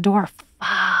didn't lock the door.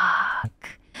 Fuck.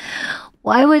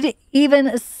 Why would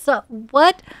even...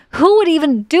 what? Who would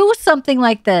even do something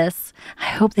like this? I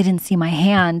hope they didn't see my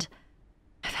hand.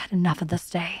 I've had enough of this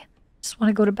day. Just want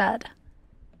to go to bed.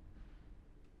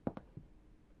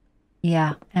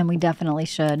 Yeah, and we definitely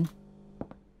should.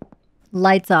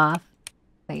 Lights off.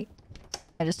 Wait.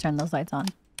 I just turned those lights on.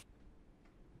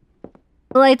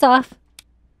 Lights off.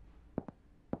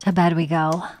 To bed we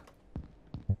go.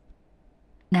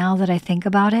 Now that I think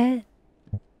about it,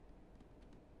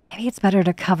 maybe it's better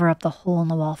to cover up the hole in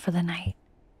the wall for the night.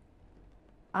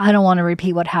 I don't want to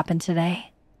repeat what happened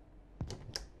today.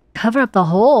 Cover up the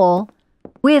hole?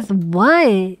 With what?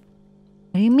 What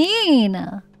do you mean?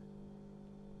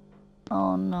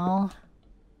 Oh no.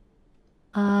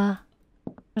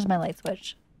 Where's my light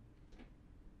switch?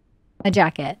 My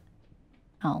jacket.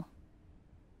 Oh.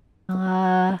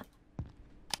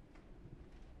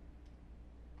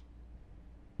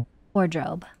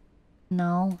 Wardrobe.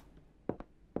 No.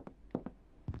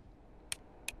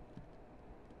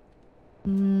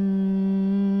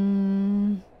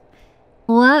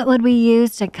 What would we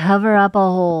use to cover up a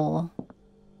hole?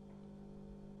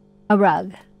 A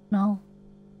rug. No.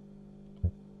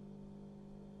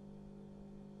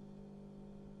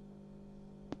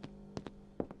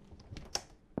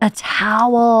 A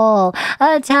towel.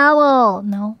 A towel.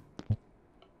 No.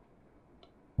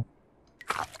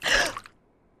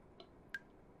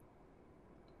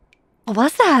 What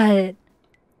was that?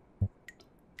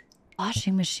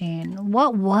 Washing machine.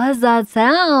 What was that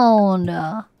sound?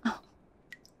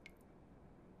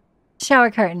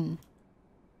 Shower curtain.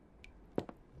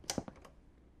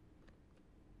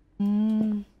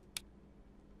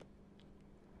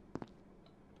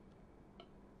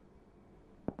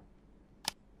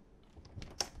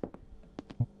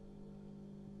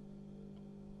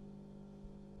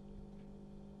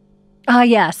 Ah,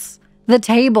 yes. The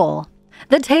table.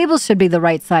 The table should be the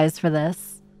right size for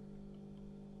this.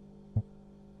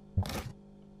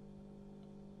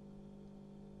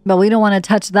 But we don't want to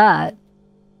touch that.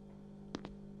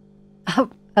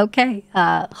 Oh, okay.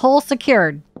 Hole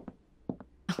secured.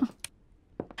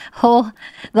 The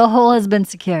hole has been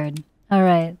secured. All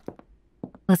right.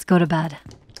 Let's go to bed.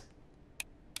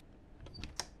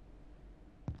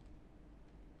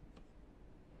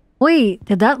 Wait,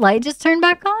 did that light just turn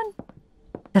back on?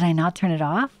 Did I not turn it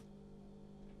off?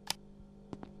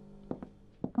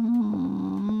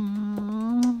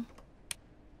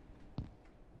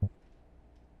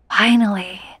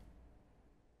 Finally.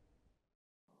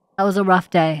 That was a rough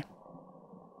day.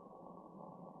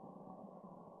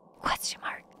 Question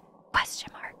mark.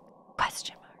 Question mark.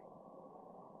 Question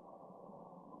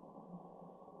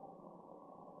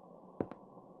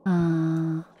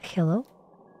mark. Hello?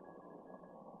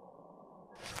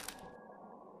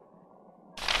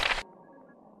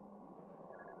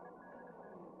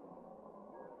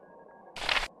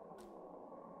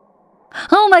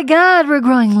 Oh my God, we're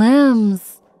growing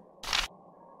limbs.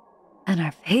 And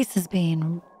our face is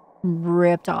being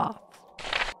ripped off.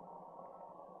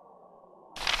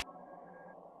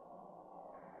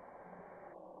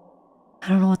 I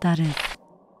don't know what that is.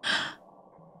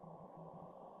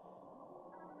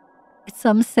 It's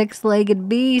some six-legged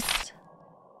beast.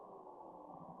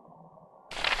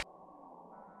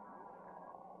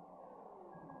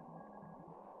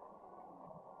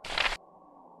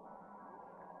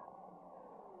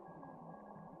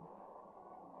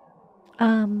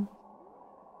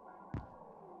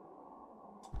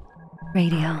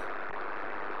 Radio.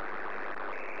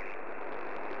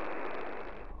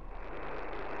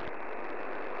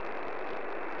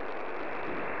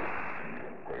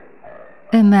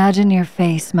 Imagine your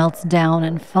face melts down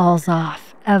and falls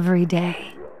off every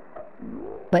day.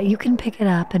 But you can pick it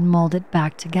up and mold it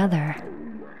back together.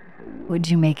 Would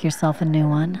you make yourself a new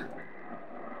one?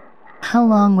 How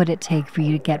long would it take for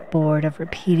you to get bored of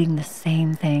repeating the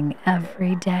same thing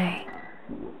every day?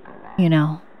 You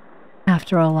know,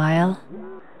 after a while,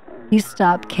 you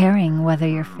stop caring whether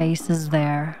your face is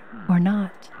there or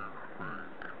not.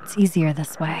 It's easier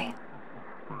this way.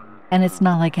 And it's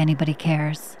not like anybody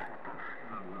cares.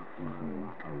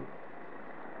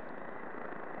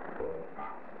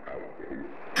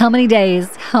 How many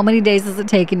days? How many days has it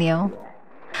taken you?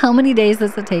 How many days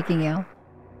is it taking you?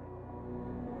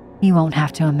 You won't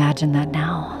have to imagine that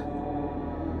now.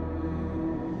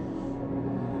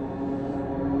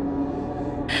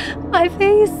 My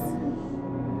face.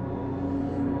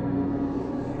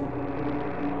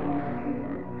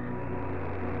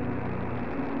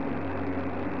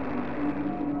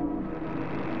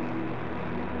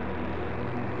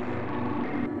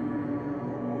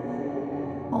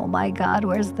 Oh my God,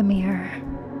 where's the mirror?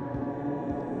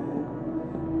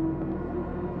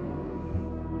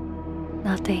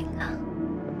 Nothing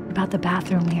about the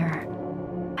bathroom mirror.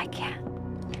 I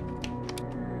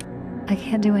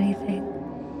can't do anything.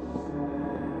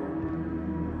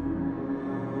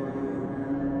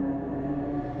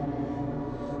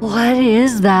 What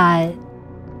is that?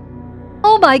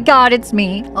 Oh my God, it's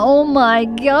me. Oh my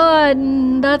God,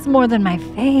 that's more than my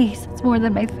face. It's more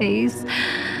than my face.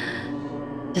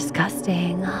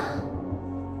 Disgusting.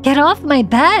 Get off my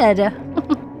bed.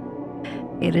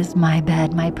 It is my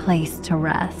bed, my place to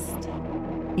rest.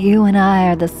 You and I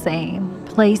are the same,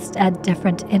 placed at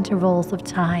different intervals of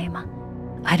time.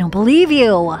 I don't believe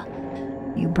you.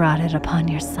 You brought it upon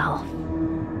yourself.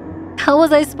 How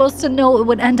was I supposed to know it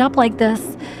would end up like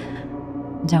this?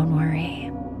 Don't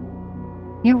worry.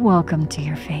 You're welcome to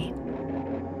your fate.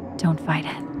 Don't fight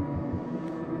it.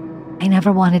 I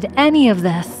never wanted any of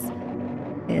this.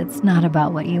 It's not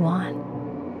about what you want.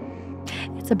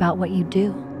 It's about what you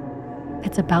do.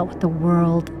 It's about what the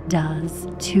world does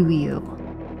to you.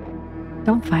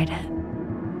 Don't fight it.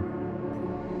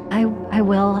 I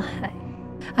will.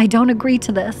 I don't agree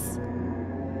to this.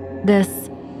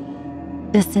 This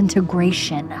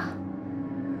disintegration.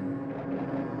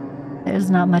 There's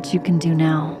not much you can do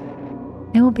now.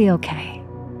 It will be okay.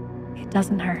 It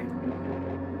doesn't hurt.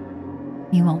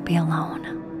 You won't be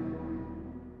alone.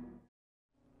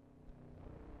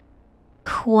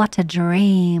 What a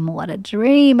dream. What a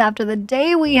dream after the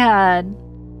day we had.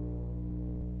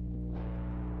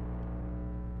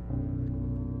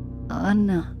 Oh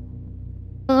no.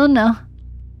 Oh no.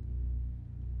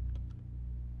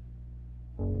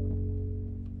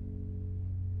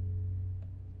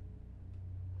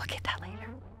 We'll get that later.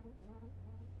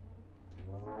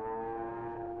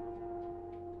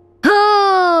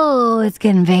 Oh, it's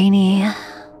getting veiny.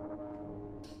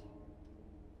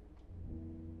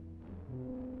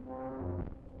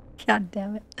 God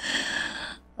damn it.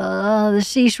 The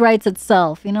sheesh writes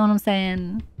itself. You know what I'm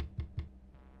saying?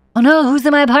 Oh no, who's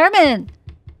in my apartment?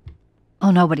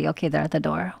 Oh, nobody. Okay, they're at the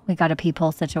door. We got a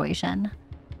peephole situation.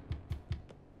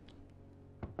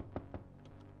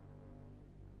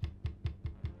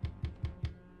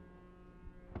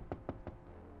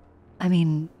 I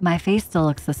mean, my face still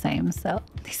looks the same, so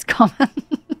these comments.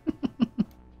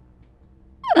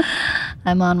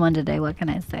 I'm on one today. What can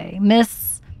I say?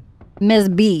 Miss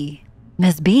B.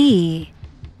 Miss B.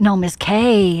 No, Miss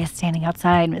K is standing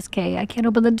outside. Miss K, I can't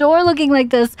open the door looking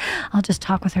like this. I'll just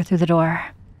talk with her through the door.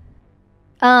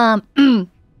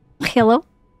 Hello?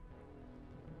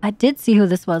 I did see who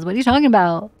this was. What are you talking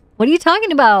about? What are you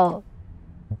talking about?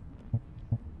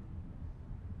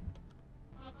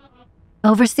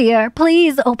 Overseer,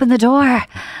 please open the door.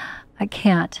 I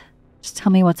can't. Just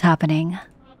tell me what's happening.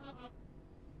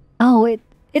 Oh,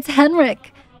 it's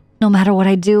Henrik. No matter what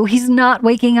I do, he's not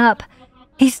waking up.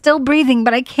 He's still breathing,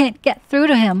 but I can't get through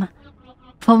to him.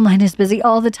 Phone line is busy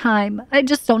all the time. I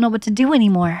just don't know what to do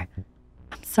anymore.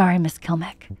 I'm sorry, Miss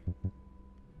Kilmick.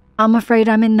 I'm afraid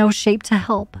I'm in no shape to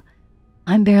help.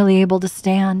 I'm barely able to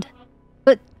stand.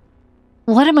 But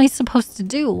what am I supposed to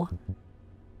do?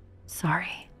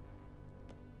 Sorry.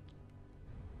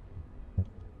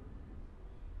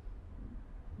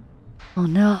 Oh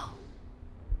no.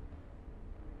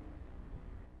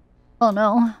 Oh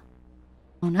no.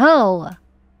 Oh no.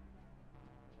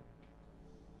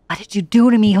 What did you do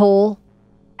to me, Hole?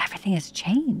 Everything has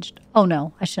changed. Oh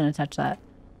no, I shouldn't have touched that.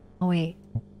 Oh wait.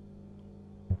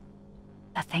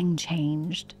 The thing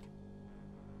changed.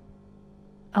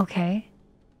 Okay.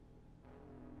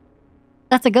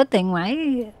 That's a good thing,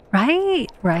 right? Right.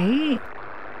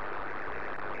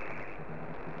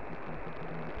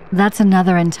 That's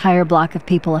another entire block of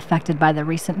people affected by the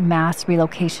recent mass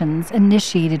relocations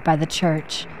initiated by the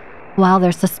church. While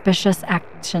their suspicious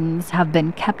actions have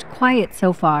been kept quiet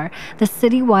so far, the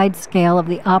citywide scale of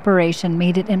the operation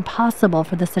made it impossible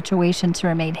for the situation to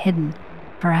remain hidden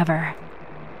forever.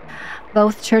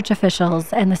 Both church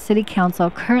officials and the city council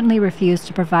currently refuse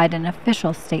to provide an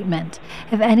official statement.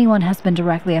 If anyone has been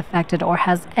directly affected or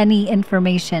has any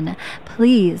information,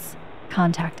 please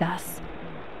contact us.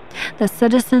 The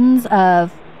citizens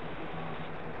of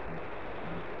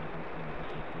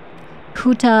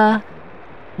Huta-Grobno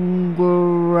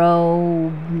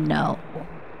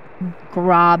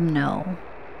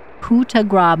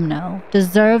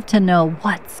deserve to know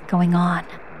what's going on.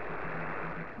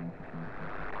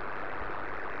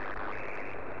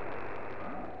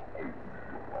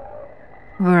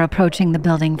 We're approaching the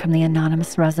building from the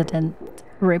anonymous resident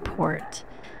report.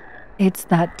 It's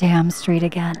that damn street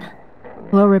again.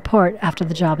 We'll report after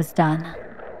the job is done.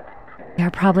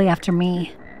 They're probably after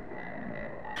me.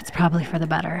 It's probably for the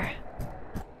better.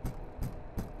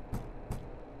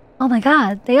 Oh my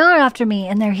god, they are after me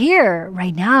and they're here.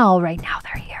 Right now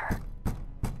they're here.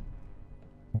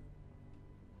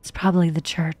 It's probably the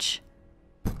church.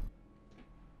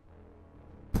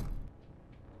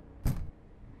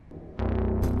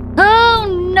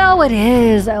 Oh no, it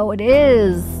is. Oh, it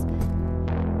is.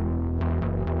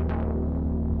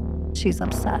 She's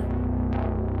upset.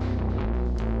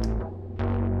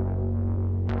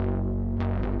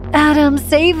 Adam,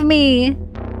 save me!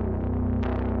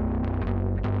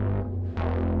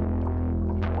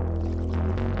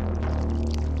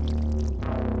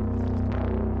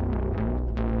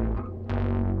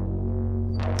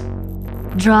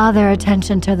 Draw their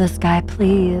attention to this guy,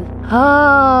 please.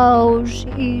 Oh,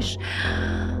 sheesh.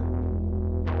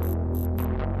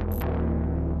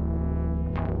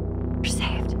 You're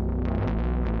saved.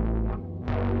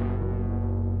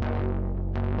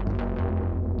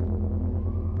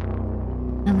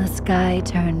 And the sky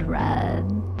turned red.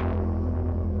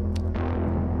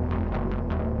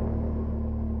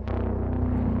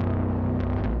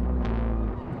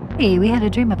 Hey, we had a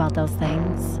dream about those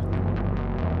things.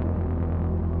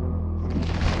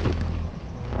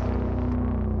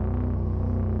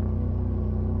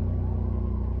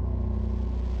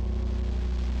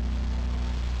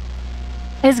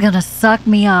 It's gonna suck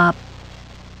me up.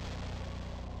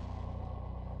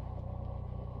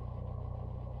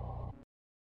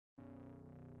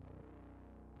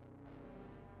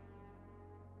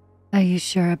 Are you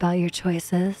sure about your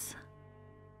choices?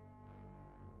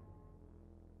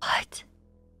 What?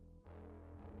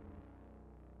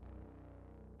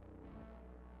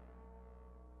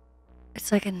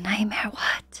 It's like a nightmare.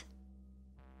 What?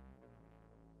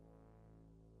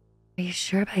 Are you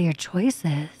sure about your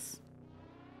choices?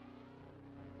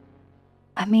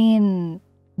 I mean,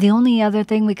 the only other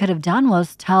thing we could have done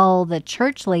was tell the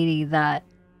church lady that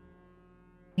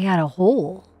he had a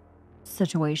hole.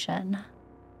 situation.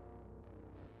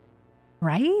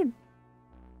 Right?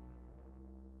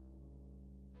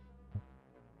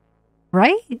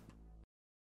 Right?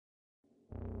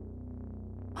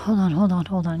 Hold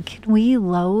on. Can we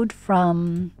load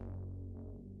from...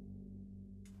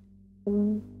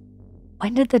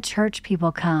 When did the church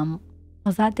people come?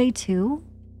 Was that day 2?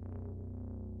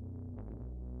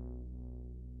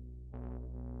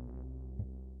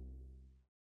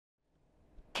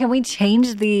 Can we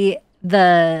change the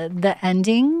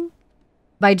ending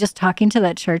by just talking to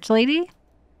that church lady?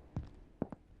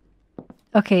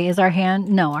 Okay, is our hand...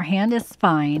 No, our hand is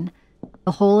fine.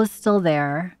 The hole is still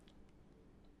there.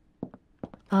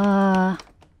 Can't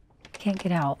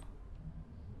get out.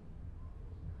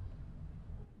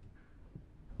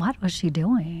 What was she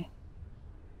doing?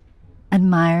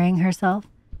 Admiring herself?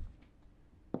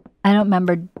 I don't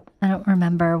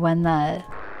remember when that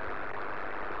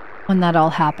all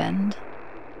happened.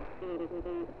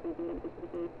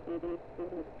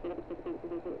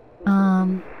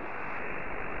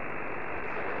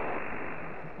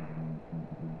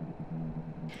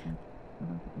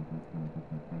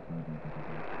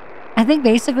 I think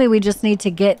basically we just need to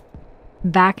get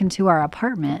back into our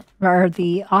apartment or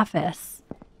the office.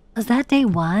 Was that day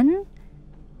 1?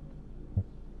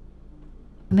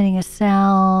 Emitting a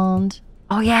sound.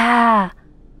 Oh yeah.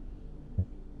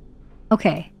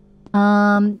 Okay.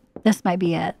 This might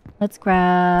be it. Let's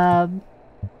grab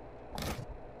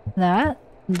that.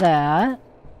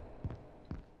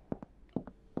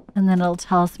 And then it'll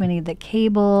tell us we need the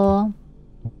cable.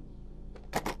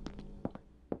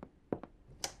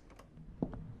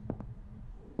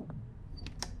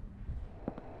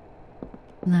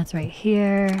 And that's right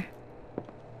here.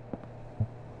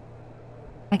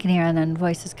 I can hear unknown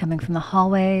voices coming from the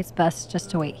hallway. It's best just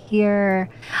to wait here.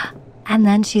 And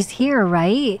then she's here,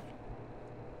 right?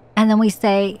 And then we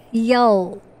say,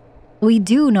 yo, we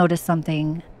do notice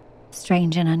something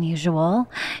strange and unusual.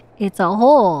 It's a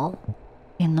hole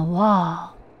in the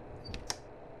wall.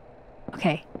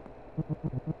 Okay.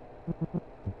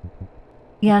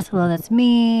 Yes, hello, that's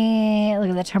me. Look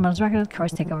at the terminal's record. Of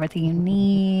course, take everything you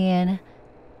need.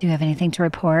 Do you have anything to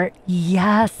report?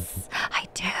 Yes, I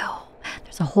do.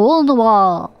 There's a hole in the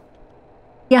wall.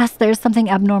 Yes, there's something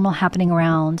abnormal happening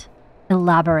around.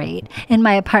 Elaborate. In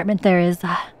my apartment, there is...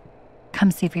 come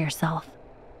see for yourself.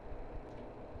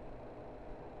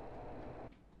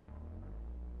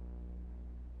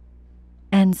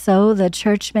 And so the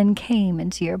churchmen came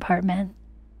into your apartment.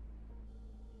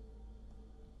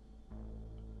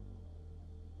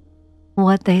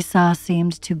 What they saw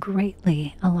seemed to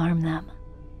greatly alarm them.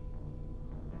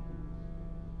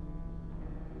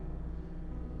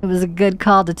 It was a good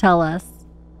call to tell us.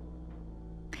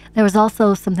 There was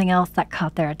also something else that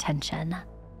caught their attention.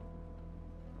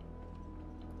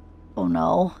 Oh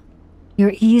no.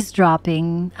 Your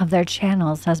eavesdropping of their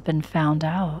channels has been found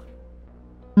out.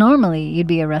 Normally, you'd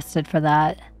be arrested for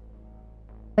that.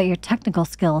 But your technical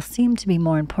skills seem to be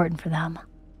more important for them.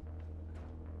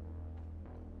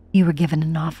 You were given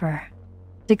an offer.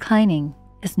 Declining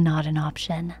is not an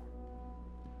option.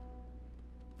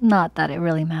 Not that it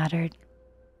really mattered.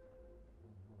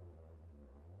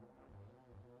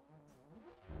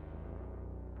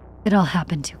 It all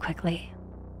happened too quickly.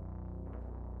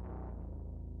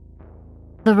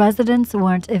 The residents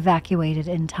weren't evacuated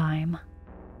in time.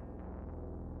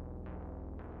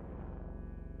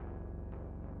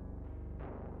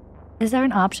 Is there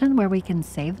an option where we can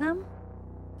save them?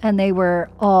 And they were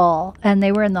in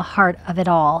the heart of it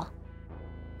all.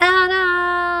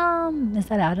 Adam! Is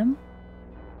that Adam?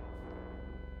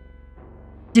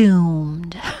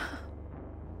 Doomed.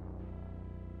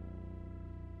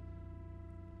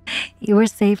 You were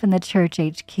safe in the church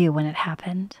HQ when it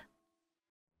happened.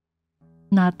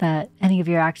 Not that any of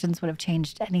your actions would have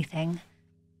changed anything.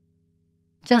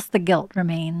 Just the guilt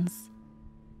remains.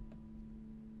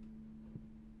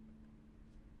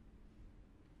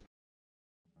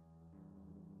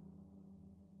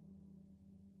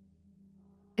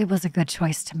 It was a good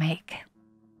choice to make.